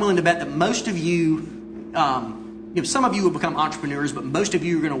 I'm willing to bet that most of you, some of you will become entrepreneurs, but most of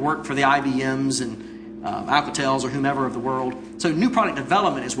you are going to work for the IBMs and Alcatels or whomever of the world. So new product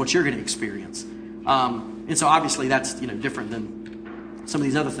development is what you're going to experience. And so obviously that's different than some of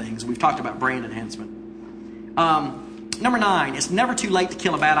these other things. We've talked about brand enhancement. Number 9, it's never too late to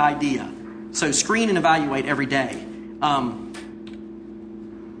kill a bad idea. So screen and evaluate every day.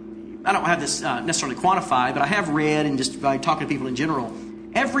 I don't have this necessarily quantified, but I have read and just by talking to people in general,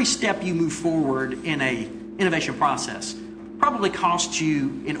 every step you move forward in a innovation process probably costs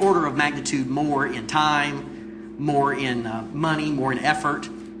you in order of magnitude more in time, more in money, more in effort,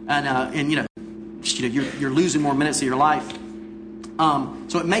 and you're losing more minutes of your life.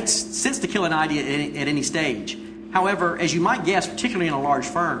 So it makes sense to kill an idea at any stage. However, as you might guess, particularly in a large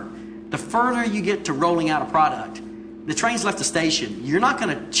firm, the further you get to rolling out a product, the train's left the station. You're not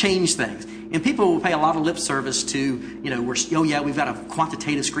going to change things. And people will pay a lot of lip service to, we've got a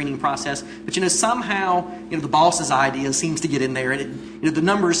quantitative screening process. But, somehow, the boss's idea seems to get in there. And, the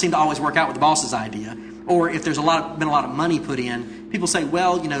numbers seem to always work out with the boss's idea. Or if there's been a lot of money put in, people say,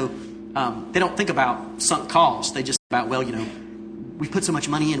 well, they don't think about sunk costs. They just think about, we put so much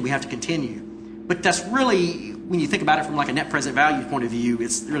money in, we have to continue. But that's really, when you think about it from like a net present value point of view,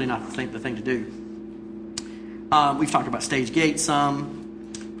 it's really not the thing to do. We've talked about stage gate some.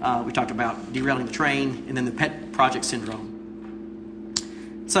 We talked about derailing the train, and then the pet project syndrome.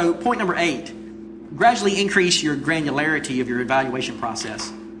 So point number 8, gradually increase your granularity of your evaluation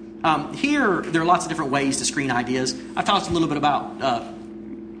process. Here, there are lots of different ways to screen ideas. I've talked a little bit about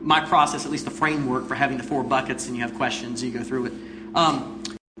my process, at least the framework for having the 4 buckets, and you have questions, and you go through it.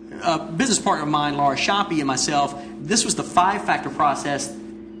 A business partner of mine, Laura Shoppy, and myself, this was the 5-factor process.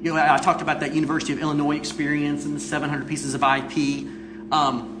 I talked about that University of Illinois experience and the 700 pieces of IP.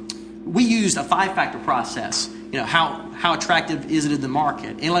 We used a 5-factor process. How attractive is it in the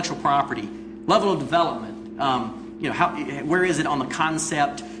market? Intellectual property, level of development. Where is it on the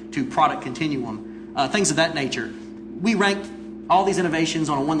concept to product continuum? Things of that nature. We ranked all these innovations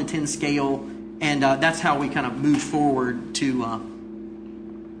on a 1 to 10 scale, and that's how we kind of moved forward to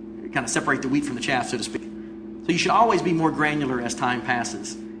kind of separate the wheat from the chaff, so to speak. So you should always be more granular as time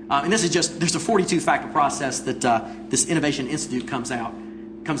passes. And this is there's a 42-factor process that this Innovation Institute comes out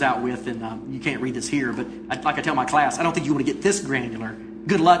with, and you can't read this here, but like I tell my class, I don't think you want to get this granular.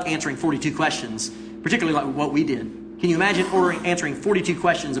 Good luck answering 42 questions, particularly like what we did. Can you imagine answering 42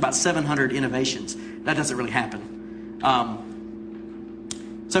 questions about 700 innovations? That doesn't really happen.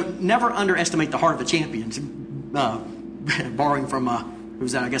 So never underestimate the heart of the champion. Borrowing from, who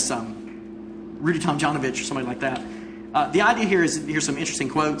was that? I guess Rudy Tomjanovich or somebody like that. The idea here is, here's some interesting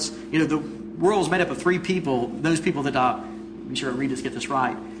quotes. The world is made up of 3 people. Those people that, be sure I read this, get this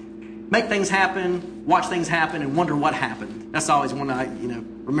right. Make things happen, watch things happen, and wonder what happened. That's always one I,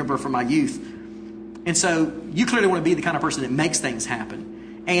 remember from my youth. And so you clearly want to be the kind of person that makes things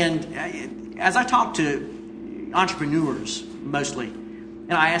happen. And as I talk to entrepreneurs mostly,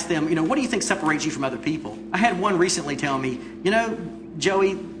 and I ask them, what do you think separates you from other people? I had one recently tell me,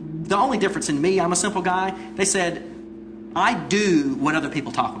 Joey, the only difference in me, I'm a simple guy. They said, I do what other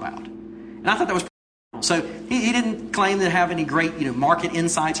people talk about. And I thought that was pretty cool. So he didn't claim to have any great, market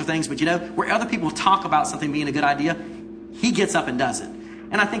insights or things, but where other people talk about something being a good idea, he gets up and does it.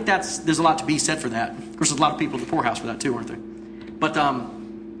 And I think there's a lot to be said for that. Of course, there's a lot of people in the poorhouse for that too, aren't there? But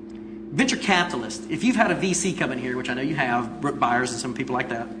venture capitalists, if you've had a VC come in here, which I know you have, Brooke Byers and some people like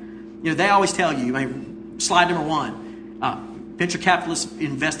that, they always tell you, slide number 1, venture capitalists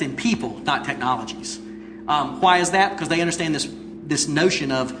invest in people, not technologies. Why is that? Because they understand this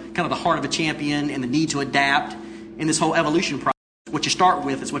notion of kind of the heart of a champion and the need to adapt in this whole evolution process. What you start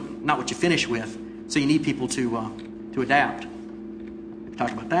with is not what you finish with. So you need people to adapt. We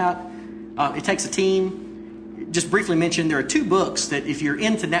talked about that. It takes a team. Just briefly mention there are 2 books that if you're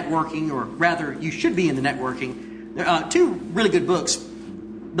into networking, or rather you should be into networking, there are 2 really good books.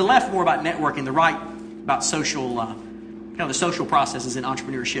 The left more about networking, the right about social, kind of the social processes in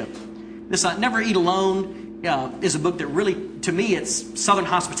entrepreneurship. This Never Eat Alone is a book that really, to me, it's Southern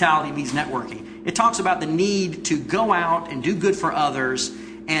hospitality meets networking. It talks about the need to go out and do good for others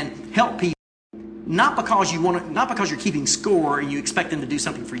and help people, not because you're keeping score and you expect them to do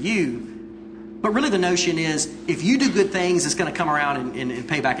something for you, but really the notion is if you do good things, it's going to come around and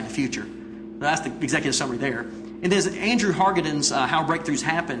pay back in the future. That's the executive summary there. And there's Andrew Hargadon's How Breakthroughs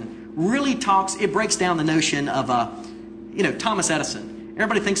Happen. Really it breaks down the notion of Thomas Edison.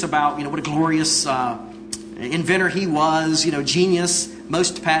 Everybody thinks about what a glorious inventor he was, genius.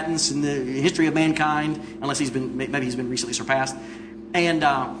 most patents in the history of mankind, unless maybe he's been recently surpassed. And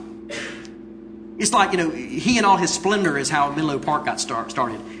it's like, he in all his splendor is how Menlo Park got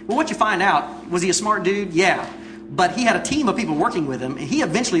started. Well, what you find out, was he a smart dude? Yeah. But he had a team of people working with him, and he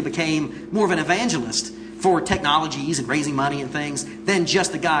eventually became more of an evangelist for technologies and raising money and things than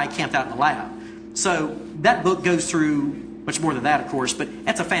just the guy camped out in the lab. So that book goes through much more than that, of course, but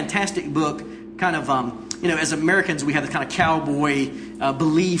that's a fantastic book. Kind of, as Americans, we have this kind of cowboy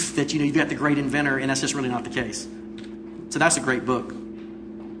belief that, you've got the great inventor, and that's just really not the case. So that's a great book.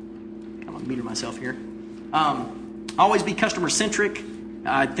 I'm going to meter myself here. Always be customer-centric.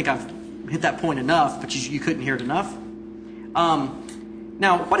 I think I've hit that point enough, but you couldn't hear it enough.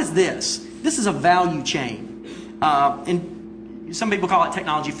 Now, what is this? This is a value chain. And some people call it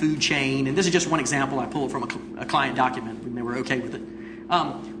technology food chain, and this is just one example I pulled from a client document when they were okay with it.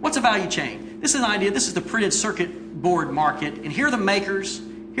 What's a value chain? This is an idea. This is the printed circuit board market, and here are the makers.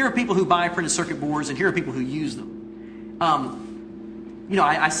 Here are people who buy printed circuit boards, and here are people who use them.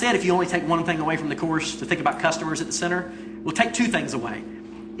 I said if you only take one thing away from the course to think about customers at the center, we'll take two things away.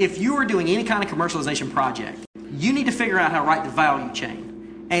 If you are doing any kind of commercialization project, you need to figure out how to write the value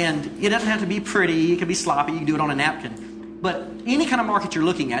chain. And it doesn't have to be pretty. It can be sloppy. You can do it on a napkin. But any kind of market you're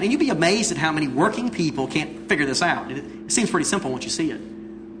looking at, and you'd be amazed at how many working people can't figure this out. It seems pretty simple once you see it.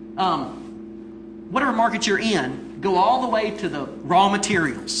 Whatever market you're in, go all the way to the raw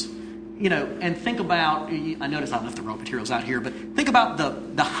materials. And think about, I notice I left the raw materials out here, but think about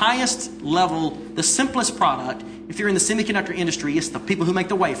the highest level, the simplest product. If you're in the semiconductor industry, it's the people who make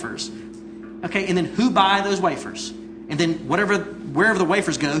the wafers. Okay, and then who buy those wafers? And then wherever the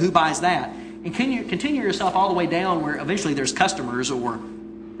wafers go, who buys that? And continue yourself all the way down where eventually there's customers or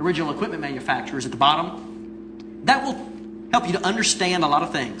original equipment manufacturers at the bottom. That will help you to understand a lot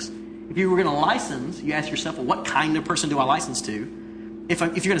of things. If you were going to license, you ask yourself, well, what kind of person do I license to? If you're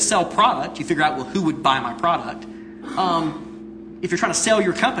going to sell product, you figure out, well, who would buy my product? If you're trying to sell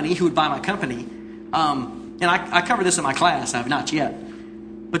your company, who would buy my company? And I cover this in my class. I have not yet.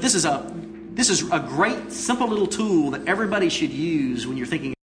 But this is a great, simple little tool that everybody should use when you're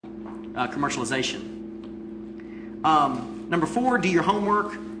thinking about commercialization. Number 4, do your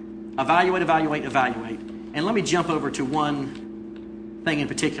homework. Evaluate. And let me jump over to one thing in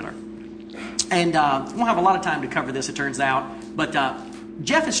particular. And we won't have a lot of time to cover this, it turns out. But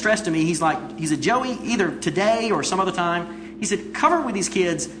Jeff has stressed to me, he said, Joey, either today or some other time, he said, cover with these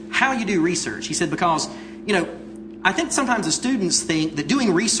kids how you do research. He said, because, I think sometimes the students think that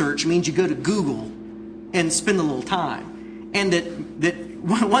doing research means you go to Google and spend a little time. And that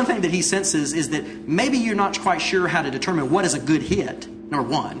one thing that he senses is that maybe you're not quite sure how to determine what is a good hit, number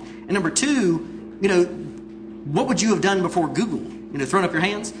one. And number two, what would you have done before Google? Thrown up your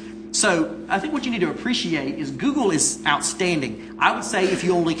hands? So I think what you need to appreciate is Google is outstanding. I would say if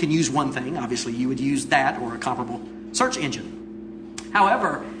you only can use one thing, obviously you would use that or a comparable search engine.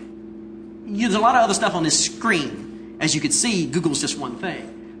 However, there's a lot of other stuff on this screen. As you can see, Google's just one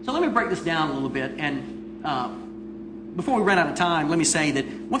thing. So let me break this down a little bit. And before we run out of time, let me say that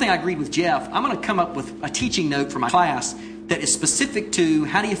one thing I agreed with Jeff, I'm going to come up with a teaching note for my class that is specific to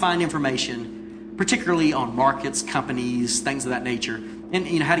how do you find information, particularly on markets, companies, things of that nature. And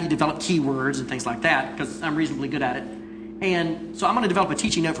how do you develop keywords and things like that, because I'm reasonably good at it. And so I'm going to develop a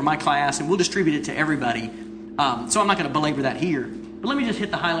teaching note for my class, and we'll distribute it to everybody. So I'm not going to belabor that here. But let me just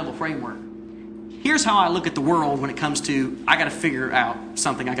hit the high-level framework. Here's how I look at the world when it comes to, I got to figure out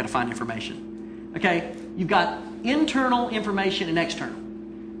something, I got to find information. Okay, you've got internal information and external.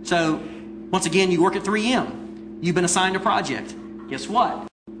 So, once again, you work at 3M. You've been assigned a project. Guess what?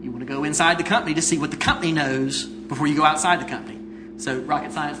 You want to go inside the company to see what the company knows before you go outside the company. So,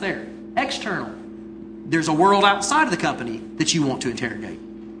 rocket science there. External. There's a world outside of the company that you want to interrogate.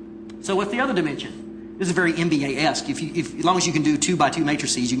 So, what's the other dimension? This is very MBA-esque. As long as you can do 2x2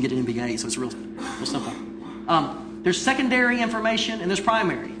 matrices, you can get an MBA. So it's real simple. There's secondary information and there's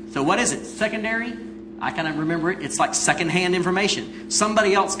primary. So what is it? Secondary, I kind of remember it. It's like secondhand information.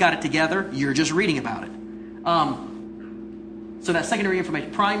 Somebody else got it together. You're just reading about it. So that secondary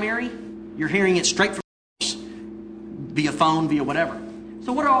information. Primary, you're hearing it straight from the source, via phone, via whatever.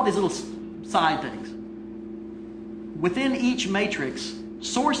 So what are all these little side things? Within each matrix,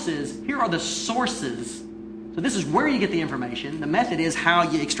 sources, here are the sources. So this is where you get the information. The method is how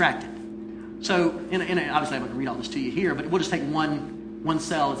you extract it. So, and obviously I'm not going to read all this to you here, but we'll just take one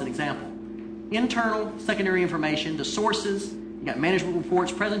cell as an example. Internal, secondary information, the sources, you got management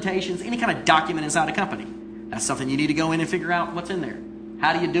reports, presentations, any kind of document inside a company. That's something you need to go in and figure out what's in there.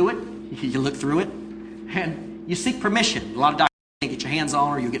 How do you do it? You look through it, and you seek permission. A lot of documents you can't get your hands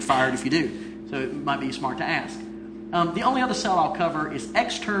on, or you'll get fired if you do. So it might be smart to ask. The only other cell I'll cover is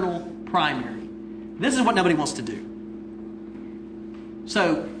external primary. This is what nobody wants to do.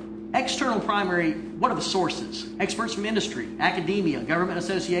 So, external primary, what are the sources? Experts from industry, academia, government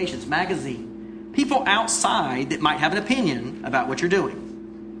associations, magazine. People outside that might have an opinion about what you're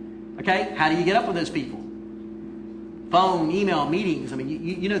doing. Okay? How do you get up with those people? Phone, email, meetings. I mean,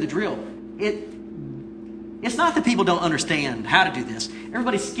 you know the drill. It's not that people don't understand how to do this.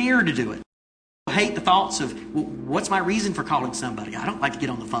 Everybody's scared to do it. People hate the thoughts of, well, what's my reason for calling somebody? I don't like to get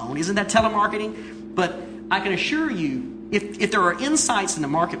on the phone. Isn't that telemarketing? But I can assure you, if there are insights in the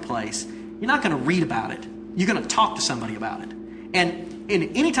marketplace, you're not going to read about it. You're going to talk to somebody about it. And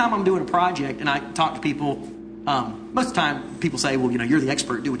anytime I'm doing a project and I talk to people, most of the time people say, well, you're the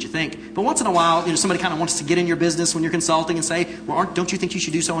expert, do what you think. But once in a while, somebody kind of wants to get in your business when you're consulting and say, well, don't you think you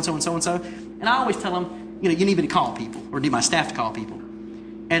should do so-and-so and so-and-so? And I always tell them, you need me to call people or need my staff to call people.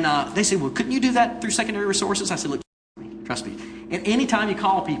 And they say, well, couldn't you do that through secondary resources? I said, look, trust me. And anytime you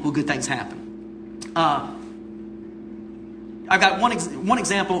call people, good things happen. I've got one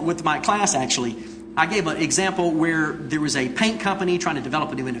example with my class, actually. I gave an example where there was a paint company trying to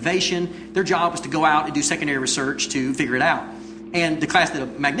develop a new innovation. Their job was to go out and do secondary research to figure it out. And the class did a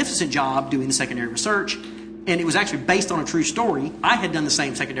magnificent job doing the secondary research. And it was actually based on a true story. I had done the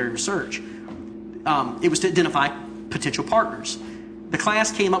same secondary research. It was to identify potential partners. The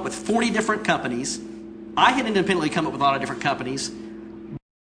class came up with 40 different companies. I had independently come up with a lot of different companies.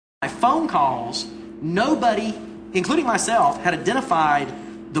 By phone calls, nobody, including myself, had identified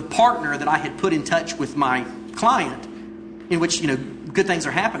the partner that I had put in touch with my client, in which, good things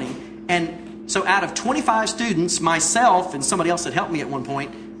are happening. And so out of 25 students, myself and somebody else that helped me at one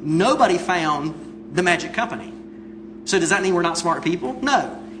point, nobody found the magic company. So does that mean we're not smart people?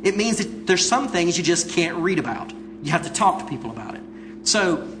 No. It means that there's some things you just can't read about. You have to talk to people about it.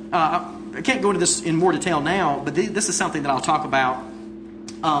 So I can't go into this in more detail now, but this is something that I'll talk about.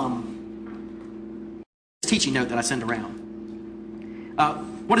 Teaching note that I send around.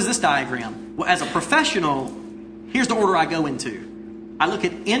 What is this diagram? Well, as a professional, here's the order I go into. I look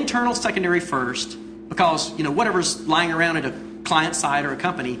at internal, secondary first, because whatever's lying around at a client side or a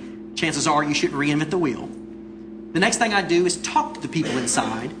company, chances are you shouldn't reinvent the wheel. The next thing I do is talk to the people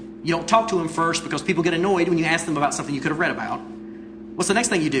inside. You don't talk to them first because people get annoyed when you ask them about something you could have read about. What's the next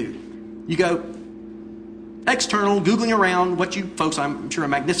thing you do? You go external, Googling around, what you folks I'm sure are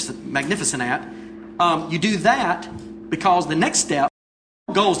magnificent at. You do that because the next step,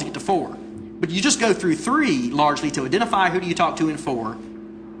 goal is to get to 4. But you just go through 3 largely to identify who do you talk to in 4.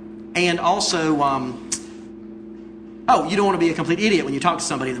 And also, you don't want to be a complete idiot when you talk to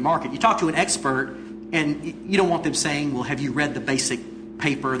somebody in the market. You talk to an expert and you don't want them saying, well, have you read the basic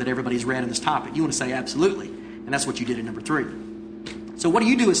paper that everybody's read on this topic? You want to say absolutely. And that's what you did in number 3. So what do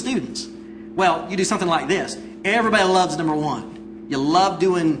you do as students? Well, you do something like this. Everybody loves number 1. You love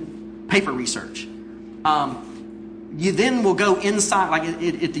doing paper research. You then will go inside, like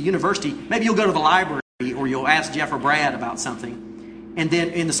at the university, maybe you'll go to the library or you'll ask Jeff or Brad about something. And then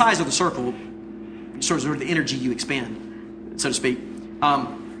in the size of the circle, sort of the energy you expend, so to speak.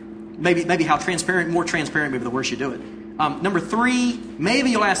 Maybe how transparent, more transparent, maybe the worse you do it. Number 3, maybe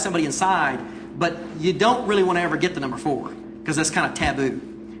you'll ask somebody inside, but you don't really want to ever get to number 4 because that's kind of taboo.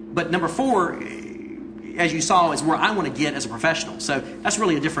 But number 4, as you saw, is where I want to get as a professional. So that's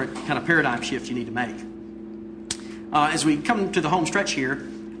really a different kind of paradigm shift you need to make. As we come to the home stretch here,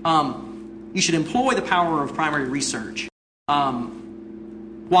 you should employ the power of primary research.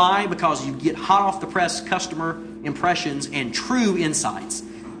 Why? Because you get hot off the press customer impressions and true insights.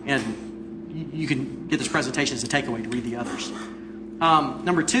 And you can get this presentation as a takeaway to read the others.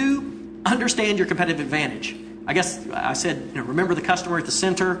 Number 2, understand your competitive advantage. I guess I said, remember the customer at the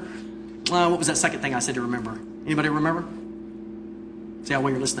center. What was that second thing I said to remember? Anybody remember? See how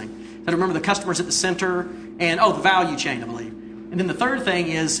well you're listening. So remember the customers at the center and, the value chain, I believe. And then the third thing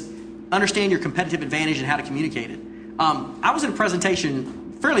is understand your competitive advantage and how to communicate it. I was in a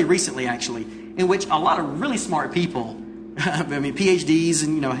presentation fairly recently, actually, in which a lot of really smart people, PhDs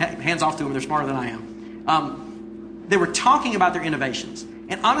and, hands off to them, they're smarter than I am. They were talking about their innovations.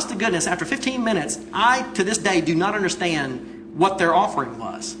 And honest to goodness, after 15 minutes, I, to this day, do not understand what their offering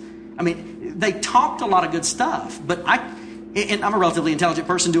was. They talked a lot of good stuff, but and I'm a relatively intelligent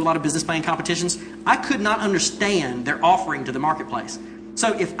person, do a lot of business plan competitions. I could not understand their offering to the marketplace.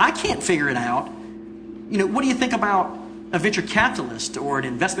 So if I can't figure it out, what do you think about a venture capitalist or an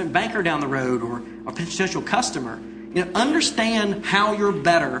investment banker down the road or a potential customer? Understand how you're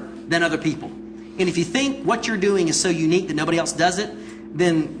better than other people. And if you think what you're doing is so unique that nobody else does it,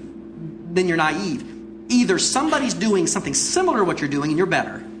 then you're naive. Either somebody's doing something similar to what you're doing and you're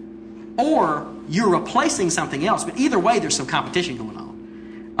better, or you're replacing something else. But either way, there's some competition going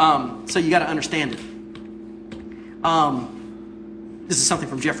on. So you got to understand it. This is something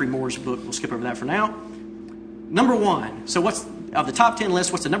from Jeffrey Moore's book. We'll skip over that for now. Number one. So what's of the top 10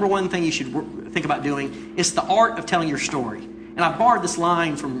 list? What's the number one thing you should think about doing? It's the art of telling your story. And I borrowed this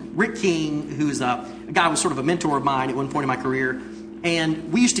line from Rick King, who's a guy who was sort of a mentor of mine at one point in my career.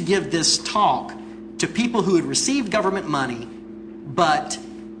 And we used to give this talk to people who had received government money, but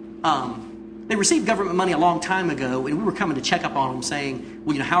they received government money a long time ago, and we were coming to check up on them, saying,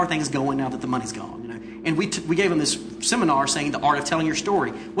 "Well, how are things going now that the money's gone?" And we gave them this seminar saying the art of telling your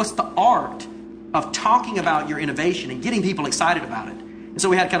story. What's the art of talking about your innovation and getting people excited about it? And so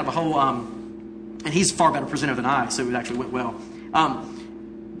we had kind of a whole, and he's a far better presenter than I, so it actually went well.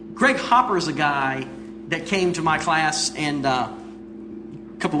 Greg Hopper is a guy that came to my class and a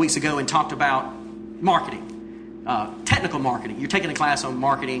couple weeks ago and talked about marketing, technical marketing. You're taking a class on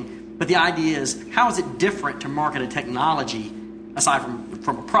marketing, but the idea is, how is it different to market a technology aside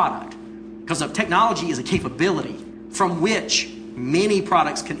from a product? Because technology is a capability from which many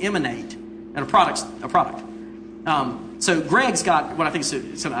products can emanate, and a product's a product. So Greg's got what I think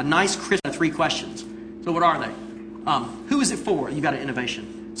is a nice crisp of 3 questions. So what are they? Who is it for? You got an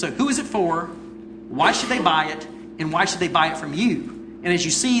innovation. So who is it for? Why should they buy it? And why should they buy it from you? And as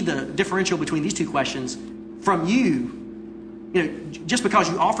you see the differential between these 2 questions, from you, just because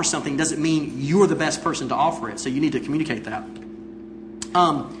you offer something doesn't mean you're the best person to offer it. So you need to communicate that.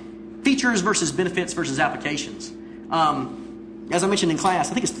 Features versus benefits versus applications. As I mentioned in class,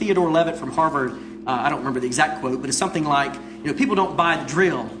 I think it's Theodore Levitt from Harvard. I don't remember the exact quote, but it's something like, people don't buy the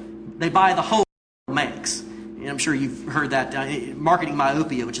drill, they buy the hole it makes. And I'm sure you've heard that. Marketing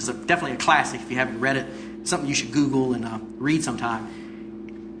Myopia, which is definitely a classic if you haven't read it. Something you should Google and read sometime.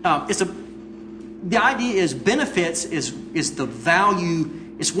 The idea is benefits is the value,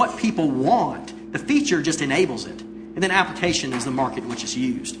 it's what people want. The feature just enables it. And then application is the market in which it's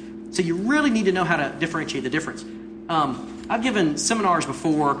used. So you really need to know how to differentiate the difference. I've given seminars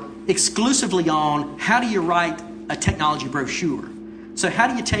before exclusively on how do you write a technology brochure. So how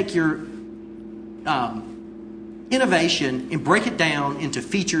do you take your innovation and break it down into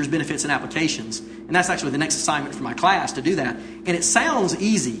features, benefits, and applications? And that's actually the next assignment for my class, to do that. And it sounds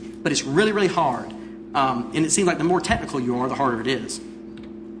easy, but it's really, really hard. And it seems like the more technical you are, the harder it is.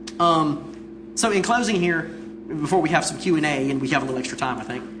 So in closing here, before we have some Q&A, and we have a little extra time, I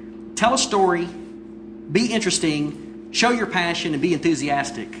think, tell a story, be interesting, show your passion, and be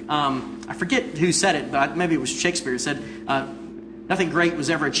enthusiastic. I forget who said it, but maybe it was Shakespeare. It said, nothing great was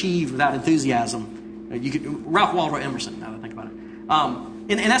ever achieved without enthusiasm. Ralph Waldo Emerson, now that I think about it.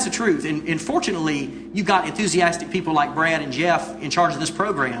 And that's the truth. And fortunately, you got enthusiastic people like Brad and Jeff in charge of this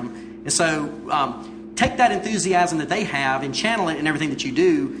program. And so take that enthusiasm that they have and channel it in everything that you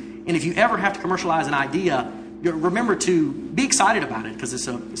do. And if you ever have to commercialize an idea, remember to be excited about it, because it's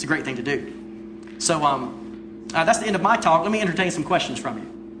a great thing to do. So that's the end of my talk. Let me entertain some questions from you.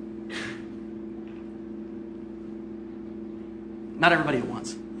 Not everybody at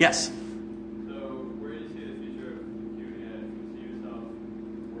once. Yes? So where do you see the future of Acuity at? Do you see yourself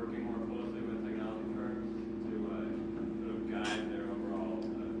working more closely with technology firms to sort of guide their overall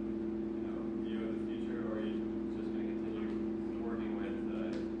view of the future, or are you just going to continue working with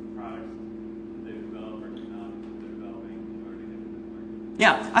products that they develop or technology that they're developing in order to get to the market?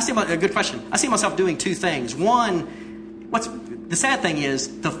 Yeah, a good question. I see myself doing 2 things. One, the sad thing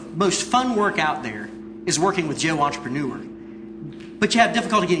is the most fun work out there is working with Joe Entrepreneur. But you have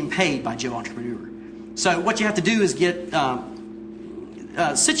difficulty getting paid by Joe Entrepreneur. So what you have to do is get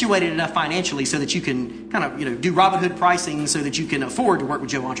situated enough financially so that you can kind of do Robinhood pricing so that you can afford to work with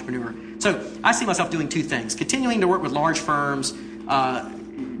Joe Entrepreneur. So I see myself doing 2 things: continuing to work with large firms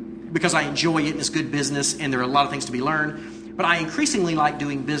because I enjoy it and it's good business and there are a lot of things to be learned. But I increasingly like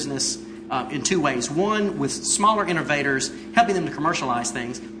doing business in 2 ways. One, with smaller innovators, helping them to commercialize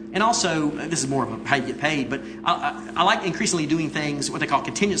things. And also, this is more of a how you get paid, but I like increasingly doing things, what they call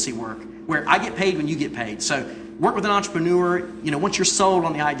contingency work, where I get paid when you get paid. So work with an entrepreneur. Once you're sold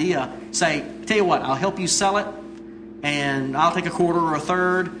on the idea, say, tell you what, I'll help you sell it, and I'll take a quarter or a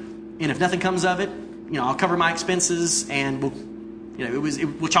third, and if nothing comes of it, I'll cover my expenses, and we'll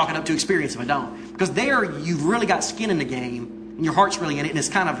chalk it up to experience if I don't. Because there, you've really got skin in the game, and your heart's really in it, and it's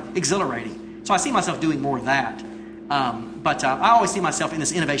kind of exhilarating. So I see myself doing more of that. But I always see myself in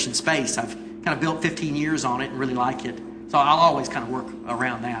this innovation space. I've kind of built 15 years on it and really like it. So I'll always kind of work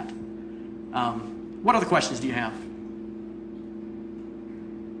around that. What other questions do you have?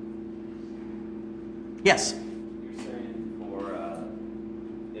 Yes? You're saying for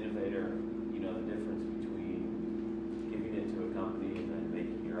innovator, the difference between giving it to a company and then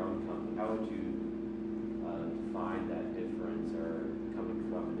making your own company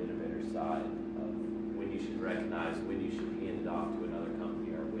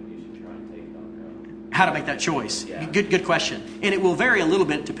how to make that choice. Yeah. Good question. And it will vary a little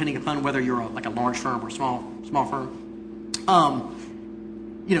bit depending upon whether you're like a large firm or a small firm.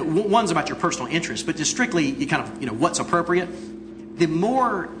 One's about your personal interest, but just strictly you kind of, what's appropriate. The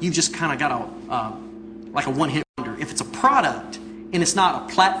more you've just kind of got like a one-hit wonder. If it's a product and it's not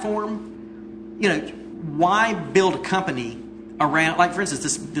a platform, why build a company around, like for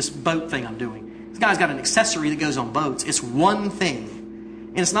instance, this boat thing I'm doing. This guy's got an accessory that goes on boats. It's one thing.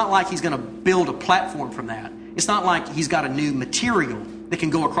 And it's not like he's going to build a platform from that. It's not like he's got a new material that can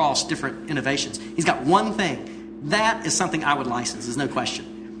go across different innovations. He's got one thing. That is something I would license, there's no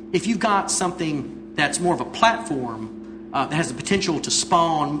question. If you've got something that's more of a platform that has the potential to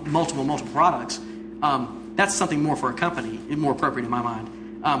spawn multiple products, that's something more for a company, more appropriate in my mind.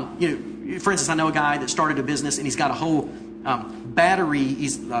 For instance, I know a guy that started a business and he's got a whole battery.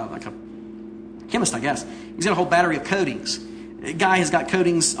 He's like a chemist, I guess. He's got a whole battery of coatings. The guy has got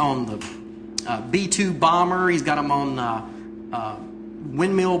coatings on the B-2 bomber. He's got them on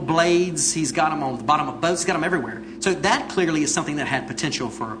windmill blades. He's got them on the bottom of boats. He's got them everywhere. So that clearly is something that had potential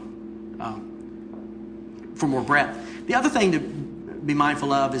for more breadth. The other thing to be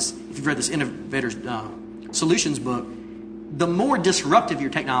mindful of is, if you've read this Innovator's Solutions book, the more disruptive your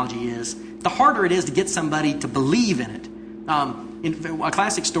technology is, the harder it is to get somebody to believe in it. A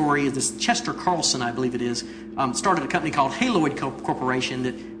classic story is this Chester Carlson, I believe it is, started a company called Haloid Corporation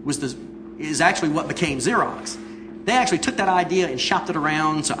that is actually what became Xerox. They actually took that idea and shopped it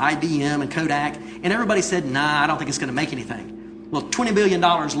around to IBM and Kodak, and everybody said, nah, I don't think it's going to make anything. Well, $20 billion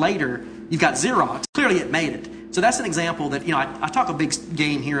later, you've got Xerox. Clearly it made it. So that's an example that, I talk a big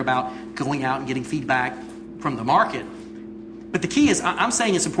game here about going out and getting feedback from the market. But the key is, I'm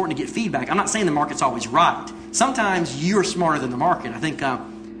saying it's important to get feedback. I'm not saying the market's always right. Sometimes you're smarter than the market. I think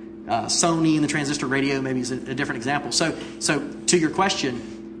Sony and the transistor radio maybe is a different example. So to your question,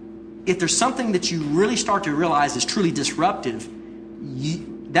 if there's something that you really start to realize is truly disruptive,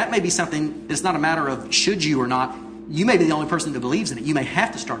 that may be something that's not a matter of should you or not. You may be the only person that believes in it. You may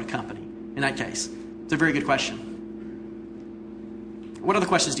have to start a company in that case. It's a very good question. What other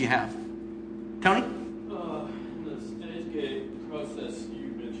questions do you have? Tony? In the stage gate process, you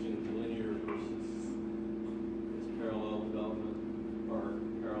mentioned linear versus parallel development or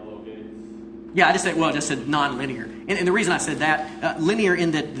parallel gates. Yeah, I just said non-linear. And the reason I said that, linear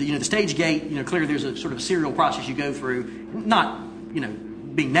in that, the stage gate, clearly there's a sort of serial process you go through, not,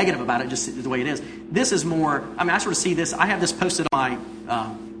 being negative about it, just the way it is. This is more, I sort of see this, I have this posted on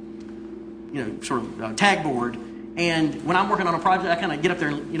my, tag board, and when I'm working on a project, I kind of get up there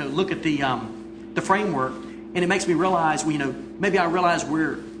and, look at the framework, and it makes me realize, maybe I realize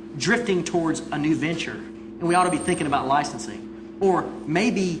we're drifting towards a new venture, and we ought to be thinking about licensing. Or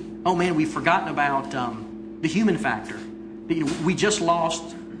maybe, oh man, we've forgotten about the human factor. We just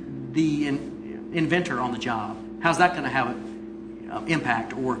lost the inventor on the job. How's that going to have an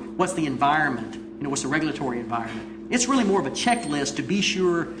impact? Or what's the environment? What's the regulatory environment? It's really more of a checklist to be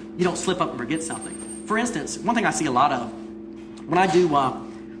sure you don't slip up and forget something. For instance, one thing I see a lot of when I do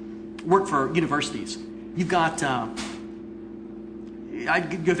work for universities, you've got, I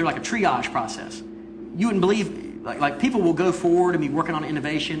go through like a triage process. You wouldn't believe, like people will go forward and be working on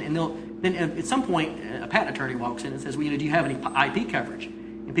innovation, and then at some point a patent attorney walks in and says, well, do you have any IP coverage?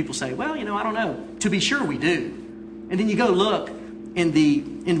 And people say, well, I don't know. To be sure we do. And then you go look, and the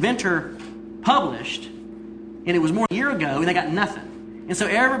inventor published, and it was more than a year ago, and they got nothing. And so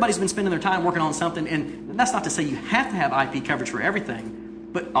everybody's been spending their time working on something, and that's not to say you have to have IP coverage for everything,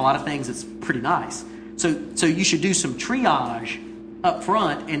 but a lot of things it's pretty nice. So you should do some triage up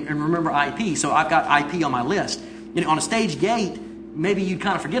front and remember IP. So I've got IP on my list. On a stage gate, maybe you'd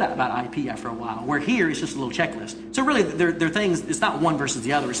kind of forget about IP after a while, where here it's just a little checklist. So really, they're things, it's not one versus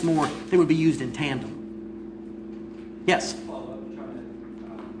the other. It's more, they would be used in tandem. Yes?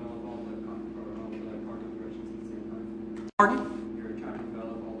 Pardon?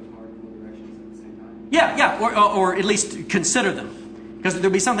 Yeah, or at least consider them. Because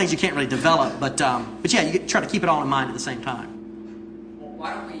there'll be some things you can't really develop, but yeah, you try to keep it all in mind at the same time. Well,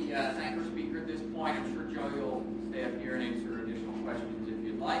 why don't we thank